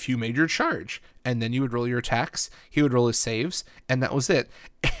see if you made your charge. And then you would roll your attacks, he would roll his saves, and that was it.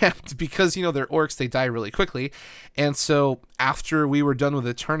 And because, you know, they're orcs, they die really quickly. And so after we were done with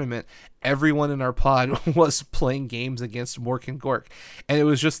the tournament, everyone in our pod was playing games against Mork and Gork. And it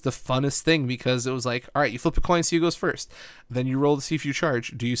was just the funnest thing because it was like, all right, you flip a coin, see who goes first. Then you roll to see if you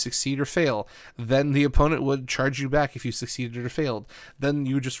charge. Do you succeed or fail? Then the opponent would charge you back if you succeeded or failed. Then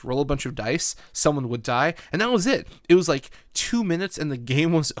you would just roll a bunch of dice, someone would die, and that was it. It was like 2 minutes and the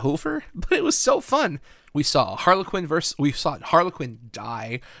game was over, but it was so fun. We saw Harlequin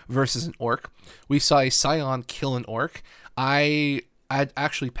die versus an orc. We saw a Scion kill an orc. I'd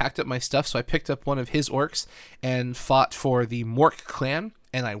actually packed up my stuff, so I picked up one of his orcs and fought for the Mork clan,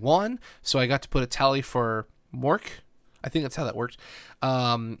 and I won. So I got to put a tally for Mork. I think that's how that worked.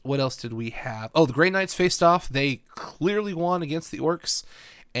 What else did we have? Oh, the Grey Knights faced off. They clearly won against the orcs.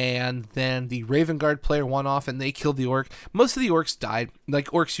 And then the Raven Guard player won off, and they killed the orc. Most of the orcs died. Like,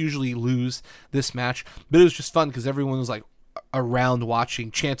 orcs usually lose this match, but it was just fun because everyone was like around watching,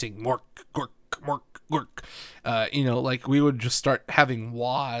 chanting Mork, Gork, Mork, Gork. You know, like we would just start having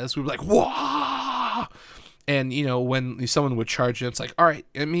wahs. We'd be like wah, and you know when someone would charge, it's like, all right.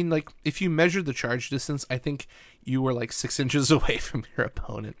 I mean, like if you measured the charge distance, I think you were like 6 inches away from your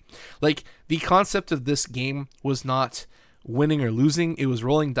opponent. Like the concept of this game was not winning or losing, it was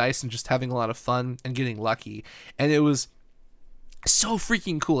rolling dice and just having a lot of fun and getting lucky. And it was So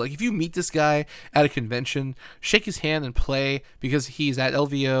freaking cool. Like, if you meet this guy at a convention, shake his hand and play, because he's at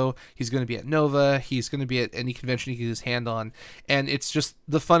LVO, he's going to be at Nova, he's going to be at any convention he can get his hand on, and it's just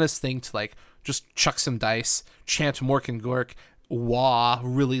the funnest thing to, like, just chuck some dice, chant Mork and Gork, wah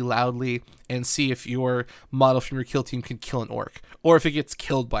really loudly, and see if your model from your kill team can kill an orc, or if it gets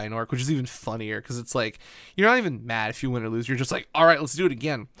killed by an orc, which is even funnier, because it's like, you're not even mad if you win or lose, you're just like, all right, let's do it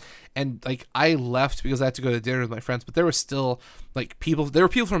again. And like, I left because I had to go to dinner with my friends, but there was still like there were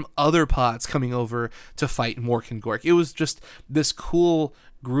people from other pods coming over to fight Mork and Gork. It was just this cool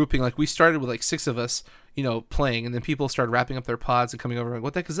grouping. Like, we started with like 6 of us, playing, and then people started wrapping up their pods and coming over, like,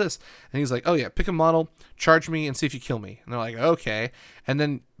 what the heck is this? And he's like, oh yeah, pick a model, charge me, and see if you kill me. And they're like, okay. And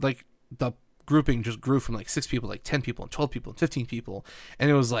then like the grouping just grew from like 6 people, like 10 people, and 12 people, and 15 people, and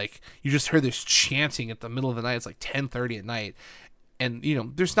it was like, you just heard this chanting at the middle of the night. It's like 10:30 at night, and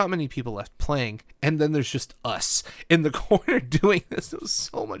there's not many people left playing, and then there's just us in the corner doing this. It was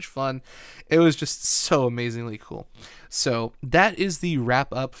so much fun. It was just so amazingly cool. So that is the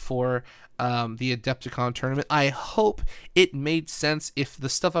wrap up for the Adepticon tournament. I hope it made sense. If the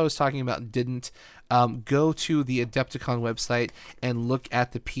stuff I was talking about didn't, go to the Adepticon website and look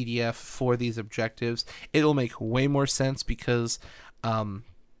at the PDF for these objectives. It'll make way more sense, because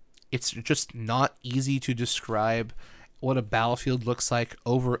it's just not easy to describe what a battlefield looks like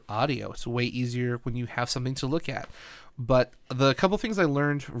over audio. It's way easier when you have something to look at. But the couple things I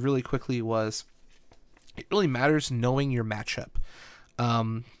learned really quickly was, it really matters knowing your matchup.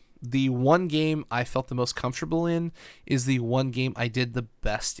 The one game I felt the most comfortable in is the one game I did the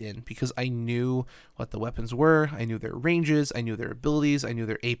best in, because I knew what the weapons were, I knew their ranges, I knew their abilities, I knew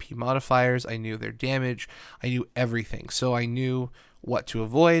their AP modifiers, I knew their damage, I knew everything. So I knew what to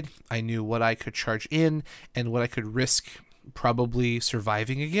avoid, I knew what I could charge in, and what I could risk probably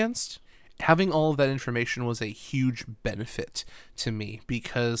surviving against. Having all of that information was a huge benefit to me,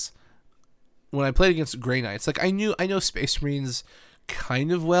 because when I played against Grey Knights, like, I know Space Marines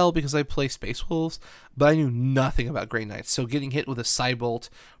kind of well because I play Space Wolves, but I knew nothing about Grey Knights. So getting hit with a Psybolt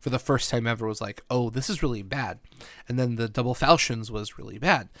for the first time ever was like, oh, this is really bad. And then the double falchions was really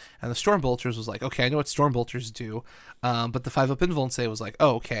bad. And the Stormbolters was like, okay, I know what Stormbolters do. But the 5-up Invulnse was like,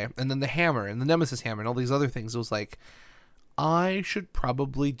 oh, okay. And then the hammer and the Nemesis hammer and all these other things. It was like, I should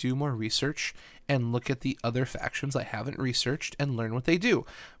probably do more research and look at the other factions I haven't researched and learn what they do.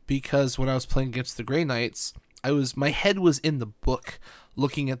 Because when I was playing against the Grey Knights, my head was in the book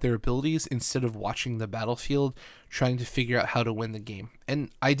looking at their abilities instead of watching the battlefield, trying to figure out how to win the game. And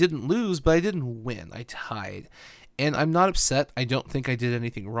I didn't lose, but I didn't win. I tied. And I'm not upset. I don't think I did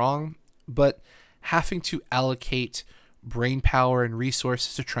anything wrong, but having to allocate brain power and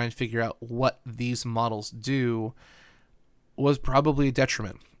resources to try and figure out what these models do was probably a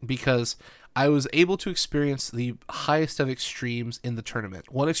detriment, because I was able to experience the highest of extremes in the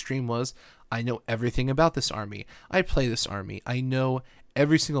tournament. One extreme was, I know everything about this army. I play this army. I know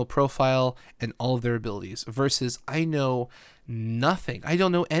every single profile and all of their abilities, versus I know nothing. I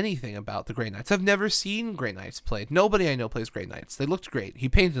don't know anything about the Grey Knights. I've never seen Grey Knights played. Nobody I know plays Grey Knights. They looked great. He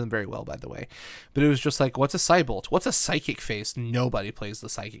painted them very well, by the way. But it was just like, what's a Psybolt? What's a Psychic Phase? Nobody plays the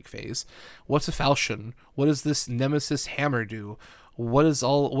Psychic Phase. What's a Falchion? What does this Nemesis hammer do? What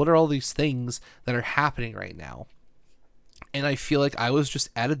are all these things that are happening right now? And I feel like I was just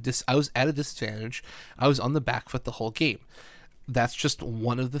at a disadvantage. I was on the back foot the whole game. That's just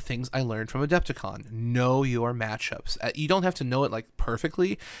one of the things I learned from Adepticon. Know your matchups. You don't have to know it like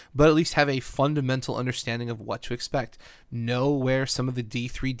perfectly, but at least have a fundamental understanding of what to expect. Know where some of the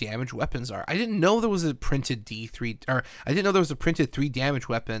D3 damage weapons are. I didn't know there was a printed D3, or I didn't know there was a printed 3 damage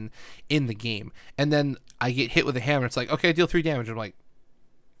weapon in the game. And then I get hit with a hammer. It's like, okay, I deal 3 damage. I'm like,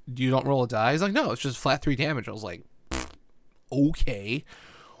 you don't roll a die? He's like, no, it's just flat 3 damage. I was like, okay,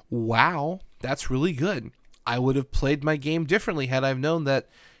 wow, that's really good. I would have played my game differently had I known that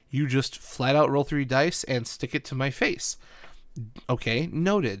you just flat out roll 3 dice and stick it to my face. Okay,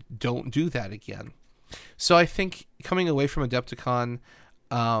 noted. Don't do that again. So I think coming away from Adepticon,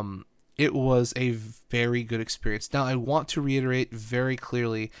 it was a very good experience. Now, I want to reiterate very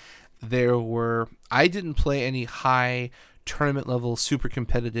clearly, I didn't play any high tournament level, super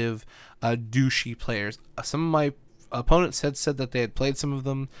competitive, douchey players. Some of my opponents had said that they had played some of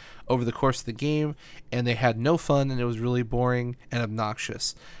them over the course of the game, and they had no fun, and it was really boring and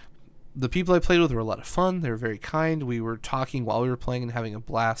obnoxious. The people I played with were a lot of fun. They were very kind. We were talking while we were playing and having a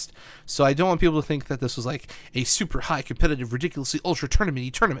blast. So I don't want people to think that this was like a super high competitive, ridiculously ultra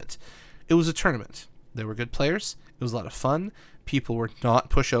tournament. It was a tournament. There were good players. It was a lot of fun. People were not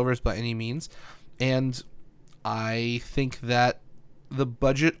pushovers by any means. And I think that the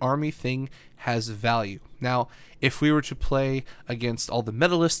budget army thing has value. Now, if we were to play against all the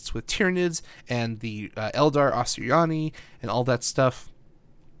medalists with Tyranids and the Eldar Asuryani and all that stuff,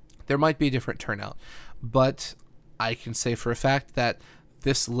 there might be a different turnout. But I can say for a fact that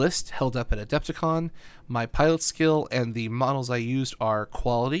this list held up at Adepticon. My pilot skill and the models I used are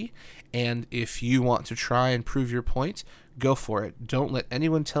quality, and if you want to try and prove your point, go for it. Don't let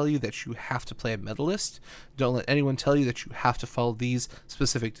anyone tell you that you have to play a medalist. Don't let anyone tell you that you have to follow these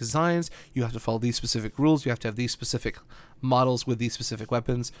specific designs, you have to follow these specific rules, you have to have these specific models with these specific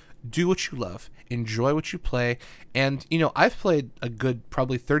weapons. Do what you love. Enjoy what you play. And, I've played a good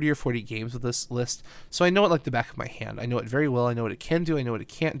probably 30 or 40 games with this list, so I know it like the back of my hand. I know it very well. I know what it can do. I know what it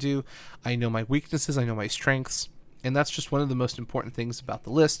can't do. I know my weaknesses. I know my strengths. And that's just one of the most important things about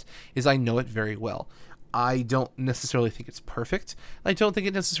the list, is I know it very well. I don't necessarily think it's perfect. I don't think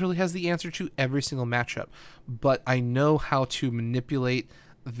it necessarily has the answer to every single matchup, but I know how to manipulate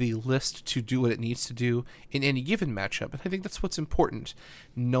the list to do what it needs to do in any given matchup. And I think that's what's important.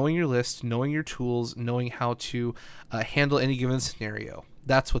 Knowing your list, knowing your tools, knowing how to handle any given scenario.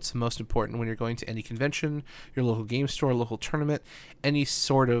 That's what's most important when you're going to any convention, your local game store, local tournament, any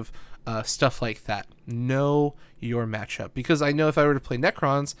sort of stuff like that. Know your matchup, because I know if I were to play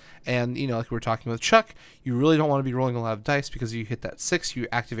Necrons and like we were talking with Chuck, you really don't want to be rolling a lot of dice, because you hit that 6, you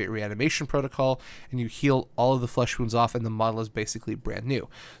activate reanimation protocol and you heal all of the flesh wounds off, and the model is basically brand new.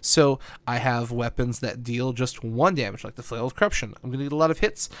 So I have weapons that deal just 1 damage, like the Flail of Corruption. I'm going to get a lot of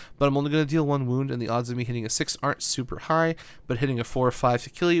hits, but I'm only going to deal 1 wound, and the odds of me hitting a 6 aren't super high, but hitting a 4 or 5 to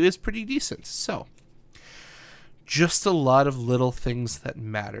kill you is pretty decent. So just a lot of little things that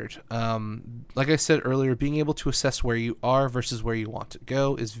mattered. Like I said earlier, being able to assess where you are versus where you want to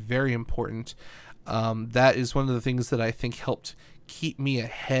go is very important. That is one of the things that I think helped keep me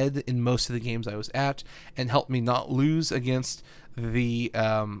ahead in most of the games I was at, and helped me not lose against the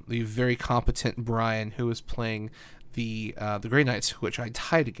very competent Brian, who was playing the Grey Knights, which I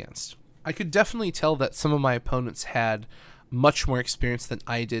tied against. I could definitely tell that some of my opponents had much more experience than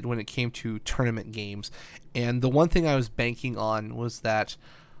I did when it came to tournament games. And the one thing I was banking on was that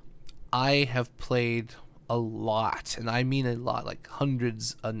I have played a lot, and I mean a lot, like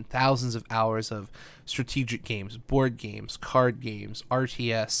hundreds and thousands of hours of strategic games, board games, card games,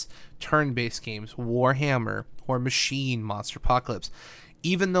 RTS, turn-based games, Warhammer, War Machine, Monster Apocalypse.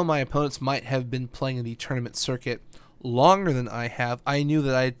 Even though my opponents might have been playing in the tournament circuit longer than I have, I knew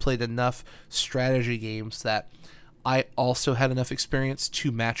that I had played enough strategy games that I also had enough experience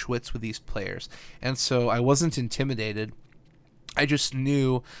to match wits with these players. And so I wasn't intimidated. I just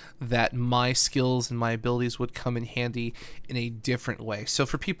knew that my skills and my abilities would come in handy in a different way. So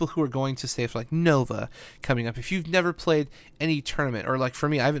for people who are going to say, for like Nova coming up, if you've never played any tournament, or like for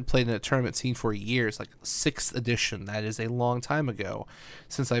me, I haven't played in a tournament scene for years, like 6th edition, that is a long time ago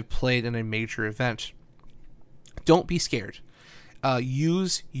since I've played in a major event. Don't be scared.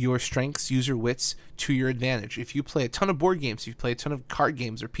 Use your strengths, use your wits to your advantage. If you play a ton of board games, if you play a ton of card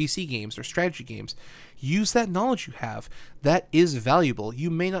games or PC games or strategy games, use that knowledge you have. That is valuable.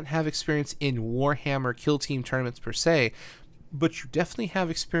 You may not have experience in Warhammer Kill Team tournaments per se, but you definitely have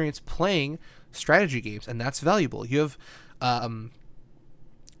experience playing strategy games, and that's valuable.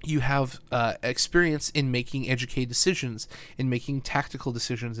 You have experience in making educated decisions, in making tactical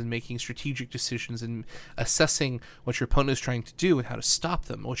decisions, in making strategic decisions, in assessing what your opponent is trying to do and how to stop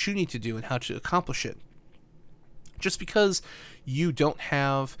them, what you need to do and how to accomplish it. Just because you don't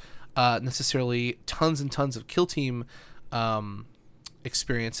have necessarily tons and tons of kill team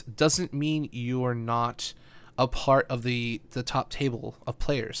experience doesn't mean you are not a part of the top table of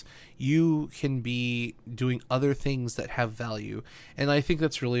players. You can be doing other things that have value, and I think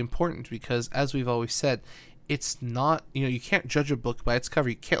that's really important, because as we've always said, it's not, you can't judge a book by its cover.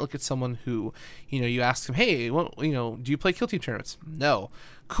 You can't look at someone who, you ask them, hey, well, do you play kill team tournaments? No.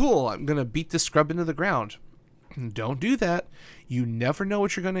 Cool, I'm gonna beat this scrub into the ground. Don't do that. You never know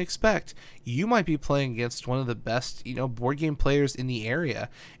what you're going to expect. You might be playing against one of the best, board game players in the area,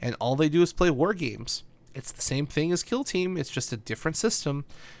 and all they do is play war games. It's the same thing as Kill Team. It's just a different system.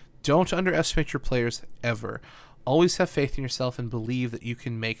 Don't underestimate your players ever. Always have faith in yourself and believe that you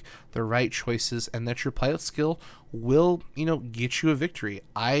can make the right choices, and that your pilot skill will, get you a victory.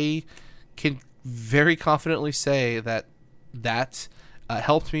 I can very confidently say that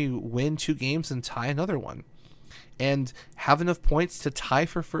helped me win 2 games and tie another one, and have enough points to tie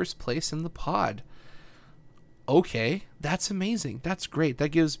for first place in the pod. Okay, that's amazing. That's great. That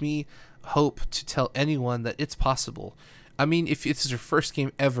gives me hope to tell anyone that it's possible. I mean, if it's your first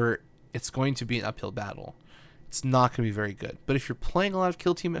game ever, it's going to be an uphill battle. it's not going to be very good. But if you're playing a lot of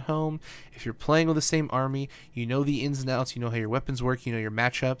Kill Team at home, if you're playing with the same army, you know the ins and outs, you know how your weapons work, you know your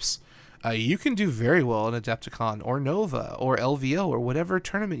matchups, you can do very well in Adepticon or Nova or LVO or whatever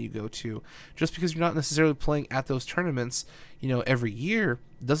tournament you go to. Just because you're not necessarily playing at those tournaments, every year,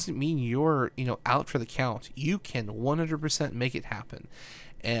 doesn't mean you're, out for the count. You can 100% make it happen.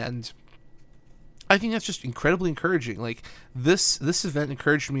 And I think that's just incredibly encouraging. Like this event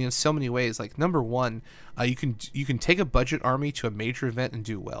encouraged me in so many ways. Like number one, you can take a budget army to a major event and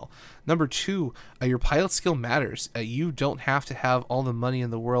do well. Number two, your pilot skill matters. You don't have to have all the money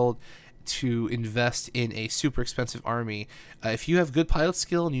in the world to invest in a super expensive army. If you have good pilot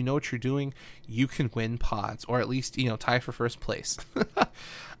skill and you know what you're doing, you can win pods, or at least tie for first place.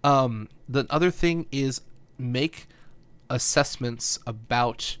 The other thing is make assessments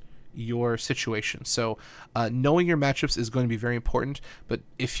about your situation. So knowing your matchups is going to be very important, but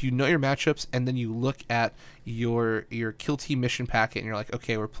if you know your matchups and then you look at your kill team mission packet and you're like,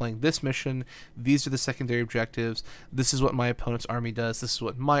 okay, we're playing this mission, these are the secondary objectives, this is what my opponent's army does, this is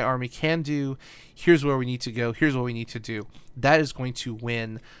what my army can do, here's where we need to go, here's what we need to do, that is going to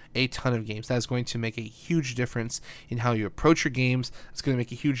win a ton of games. That is going to make a huge difference in how you approach your games. It's going to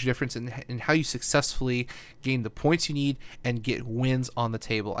make a huge difference in how you successfully gain the points you need and get wins on the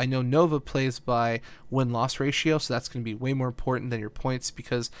table. I know Nova plays by win-loss ratio, so that's going to be way more important than your points,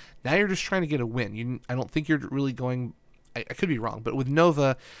 because now you're just trying to get a win. I don't think you're really going... I could be wrong, but with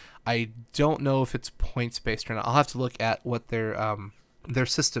Nova, I don't know if it's points-based or not. I'll have to look at what their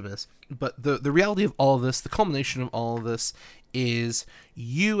system is. But the reality of all of this, the culmination of all of this, is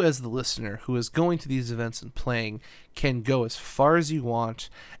you as the listener who is going to these events and playing can go as far as you want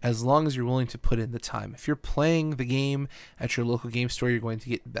as long as you're willing to put in the time. If you're playing the game at your local game store, you're going to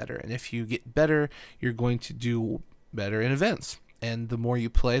get better. And if you get better, you're going to do better in events. And the more you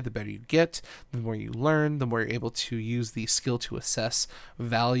play, the better you get, the more you learn, the more you're able to use the skill to assess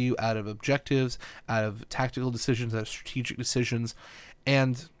value out of objectives, out of tactical decisions, out of strategic decisions.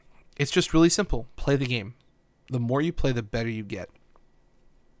 And it's just really simple. Play the game. The more you play, the better you get.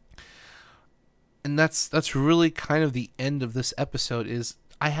 And that's really kind of the end of this episode. Is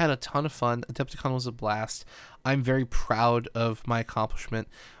I had a ton of fun. Adepticon was a blast. I'm very proud of my accomplishment,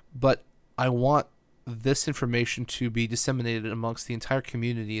 but I want this information to be disseminated amongst the entire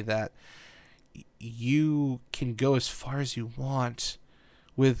community, that you can go as far as you want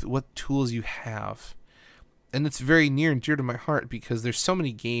with what tools you have. And it's very near and dear to my heart because there's so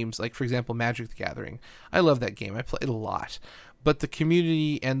many games, like, for example, Magic the Gathering. I love that game. I play it a lot. But the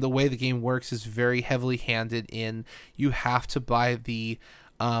community and the way the game works is very heavily handed in. You have to buy the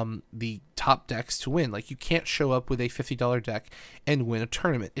top decks to win. Like, you can't show up with a $50 deck and win a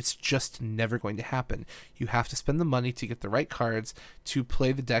tournament. It's just never going to happen. You have to spend the money to get the right cards to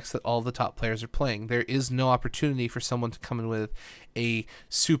play the decks that all the top players are playing. There is no opportunity for someone to come in with a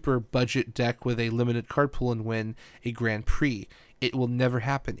super budget deck with a limited card pool and win a Grand Prix. It will never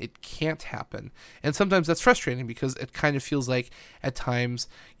happen. It can't happen. And sometimes that's frustrating because it kind of feels like at times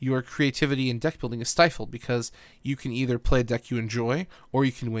your creativity in deck building is stifled, because you can either play a deck you enjoy or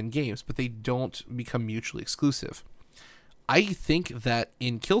you can win games, but they don't become mutually exclusive. I think that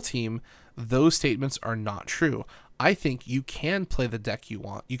in Kill Team, those statements are not true. I think you can play the deck you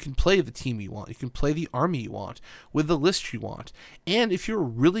want. You can play the team you want. You can play the army you want with the list you want. And if you're a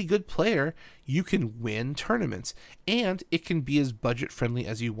really good player, you can win tournaments. And it can be as budget friendly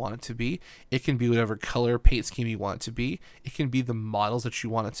as you want it to be. It can be whatever color paint scheme you want it to be. It can be the models that you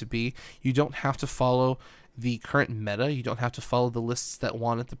want it to be. You don't have to follow the current meta. You don't have to follow the lists that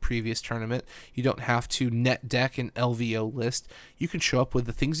won at the previous tournament. You don't have to net deck an LVO list. You can show up with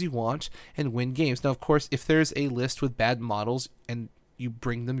the things you want and win games. Now, of course, if there's a list with bad models and you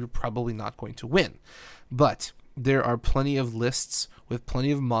bring them, you're probably not going to win. But there are plenty of lists with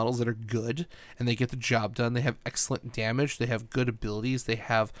plenty of models that are good and they get the job done. They have excellent damage. They have good abilities. They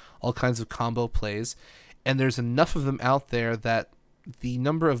have all kinds of combo plays. And there's enough of them out there that the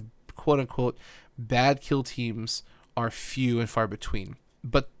number of quote-unquote bad kill teams are few and far between.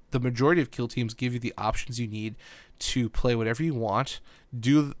 But the majority of kill teams give you the options you need to play whatever you want,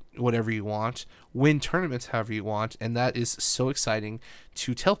 do whatever you want, win tournaments however you want, and that is so exciting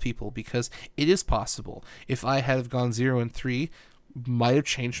to tell people because it is possible. If I had have gone 0-3, might have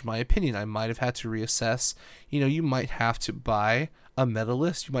changed my opinion. I might have had to reassess. You might have to buy a meta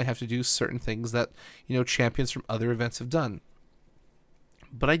list. You might have to do certain things that, champions from other events have done.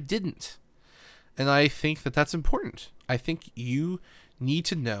 But I didn't. And I think that that's important. I think you need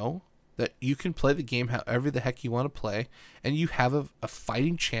to know that you can play the game however the heck you want to play, and you have a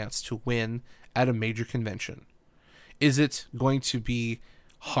fighting chance to win at a major convention. Is it going to be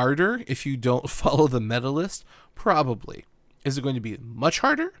harder if you don't follow the meta list? Probably. Is it going to be much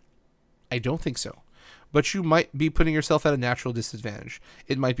harder? I don't think so. But you might be putting yourself at a natural disadvantage.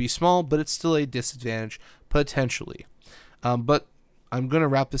 It might be small, but it's still a disadvantage, potentially. But I'm going to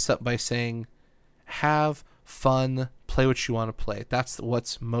wrap this up by saying, have fun, play what you want to play. That's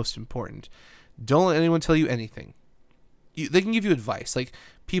what's most important. Don't let anyone tell you anything. They can give you advice. Like,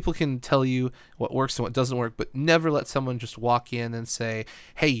 people can tell you what works and what doesn't work, but never let someone just walk in and say,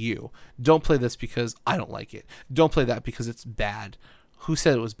 hey, you, don't play this because I don't like it. Don't play that because it's bad. Who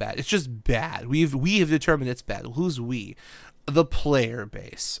said it was bad? It's just bad. We have determined it's bad. Who's we? The player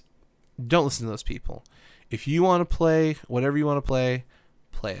base. Don't listen to those people. If you want to play whatever you want to play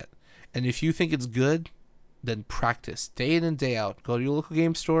it. And if you think it's good, then practice day in and day out. Go to your local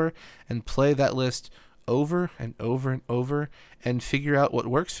game store and play that list over and over and over and figure out what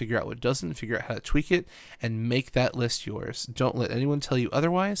works, figure out what doesn't, figure out how to tweak it, and make that list yours. Don't let anyone tell you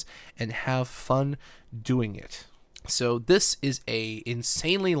otherwise, and have fun doing it. So this is a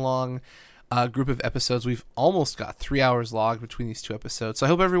insanely long group of episodes. We've almost got 3 hours logged between these two episodes. So I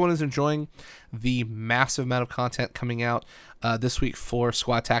hope everyone is enjoying the massive amount of content coming out this week for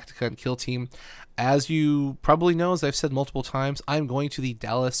Squad Tactica and Kill Team. As you probably know, as I've said multiple times, I'm going to the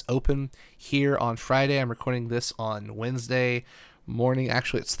Dallas Open here on Friday. I'm recording this on Wednesday morning.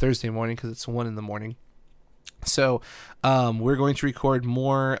 Actually, it's Thursday morning because it's 1 in the morning. So we're going to record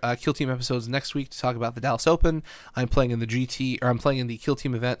more Kill Team episodes next week to talk about the Dallas Open. I'm playing in the Kill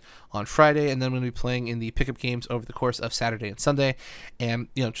Team event on Friday, and then I'm going to be playing in the pickup games over the course of Saturday and Sunday, and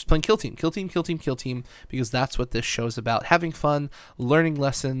just playing Kill Team, because that's what this show is about: having fun, learning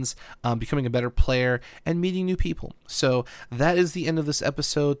lessons, becoming a better player, and meeting new people. So that is the end of this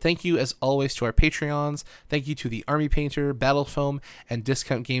episode. Thank you, as always, to our Patreons. Thank you to the Army Painter, Battle Foam, and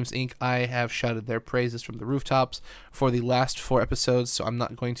Discount Games Inc. I have shouted their praises from the rooftops for the last 4 episodes, so I'm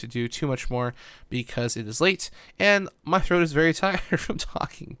not going to do too much more because it is late and my throat is very tired from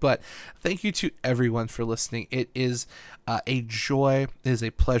talking. But thank you to everyone for listening. It is a joy, it is a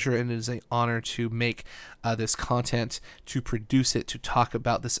pleasure, and it is an honor to make this content, to produce it, to talk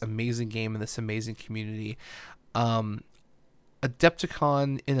about this amazing game and this amazing community. Adepticon,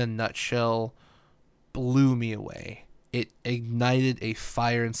 in a nutshell, blew me away. It ignited a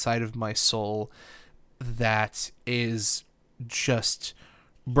fire inside of my soul that is just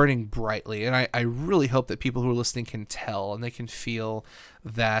burning brightly, and I really hope that people who are listening can tell, and they can feel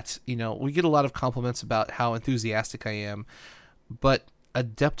that, we get a lot of compliments about how enthusiastic I am, but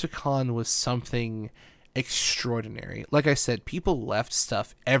Adepticon was something extraordinary. Like I said, people left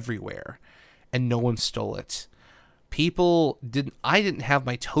stuff everywhere and no one stole it. I didn't have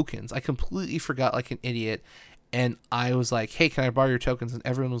my tokens. I completely forgot like an idiot, and I was like, hey, can I borrow your tokens? And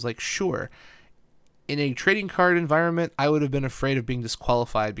everyone was like, sure. In a trading card environment, I would have been afraid of being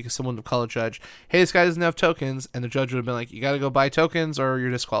disqualified because someone would call a judge, hey, this guy doesn't have tokens, and the judge would have been like, you got to go buy tokens or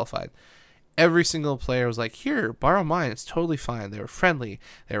you're disqualified. Every single player was like, here, borrow mine, it's totally fine. They were friendly,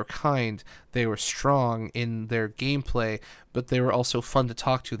 they were kind, they were strong in their gameplay, but they were also fun to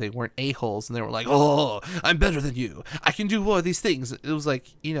talk to. They weren't a-holes, and they were like, oh, I'm better than you, I can do more of these things. It was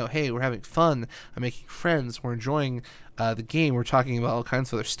like, hey, we're having fun, I'm making friends, we're enjoying the game, we're talking about all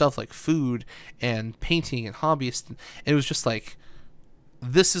kinds of other stuff like food and painting and hobbyists, and it was just like,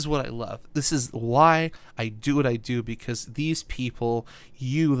 this is what I love. This is why I do what I do, because these people,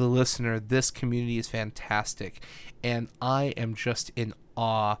 you, the listener, this community is fantastic. And I am just in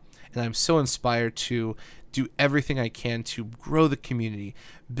awe. And I'm so inspired to do everything I can to grow the community,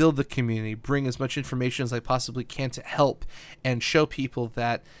 build the community, bring as much information as I possibly can to help and show people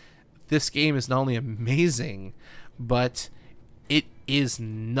that this game is not only amazing, but it is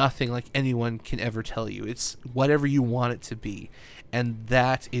nothing like anyone can ever tell you. It's whatever you want it to be. And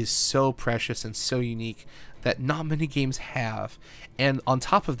that is so precious and so unique that not many games have. And on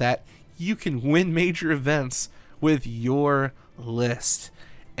top of that, you can win major events with your list.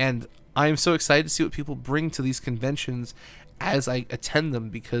 And I'm so excited to see what people bring to these conventions as I attend them,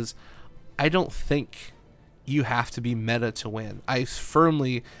 because I don't think you have to be meta to win. I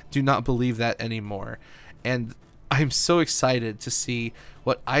firmly do not believe that anymore. And I'm so excited to see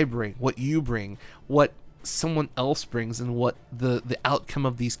what I bring, what you bring, what someone else brings, and what the outcome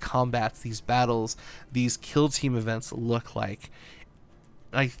of these combats, these battles, these Kill Team events look like.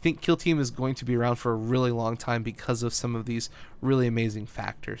 I think Kill Team is going to be around for a really long time because of some of these really amazing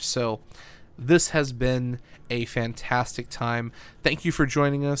factors. So this has been a fantastic time. Thank you for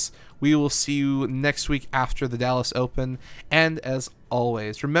joining us. We will see you next week after the Dallas Open. And as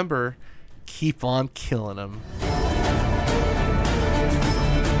always, remember, keep on killing them.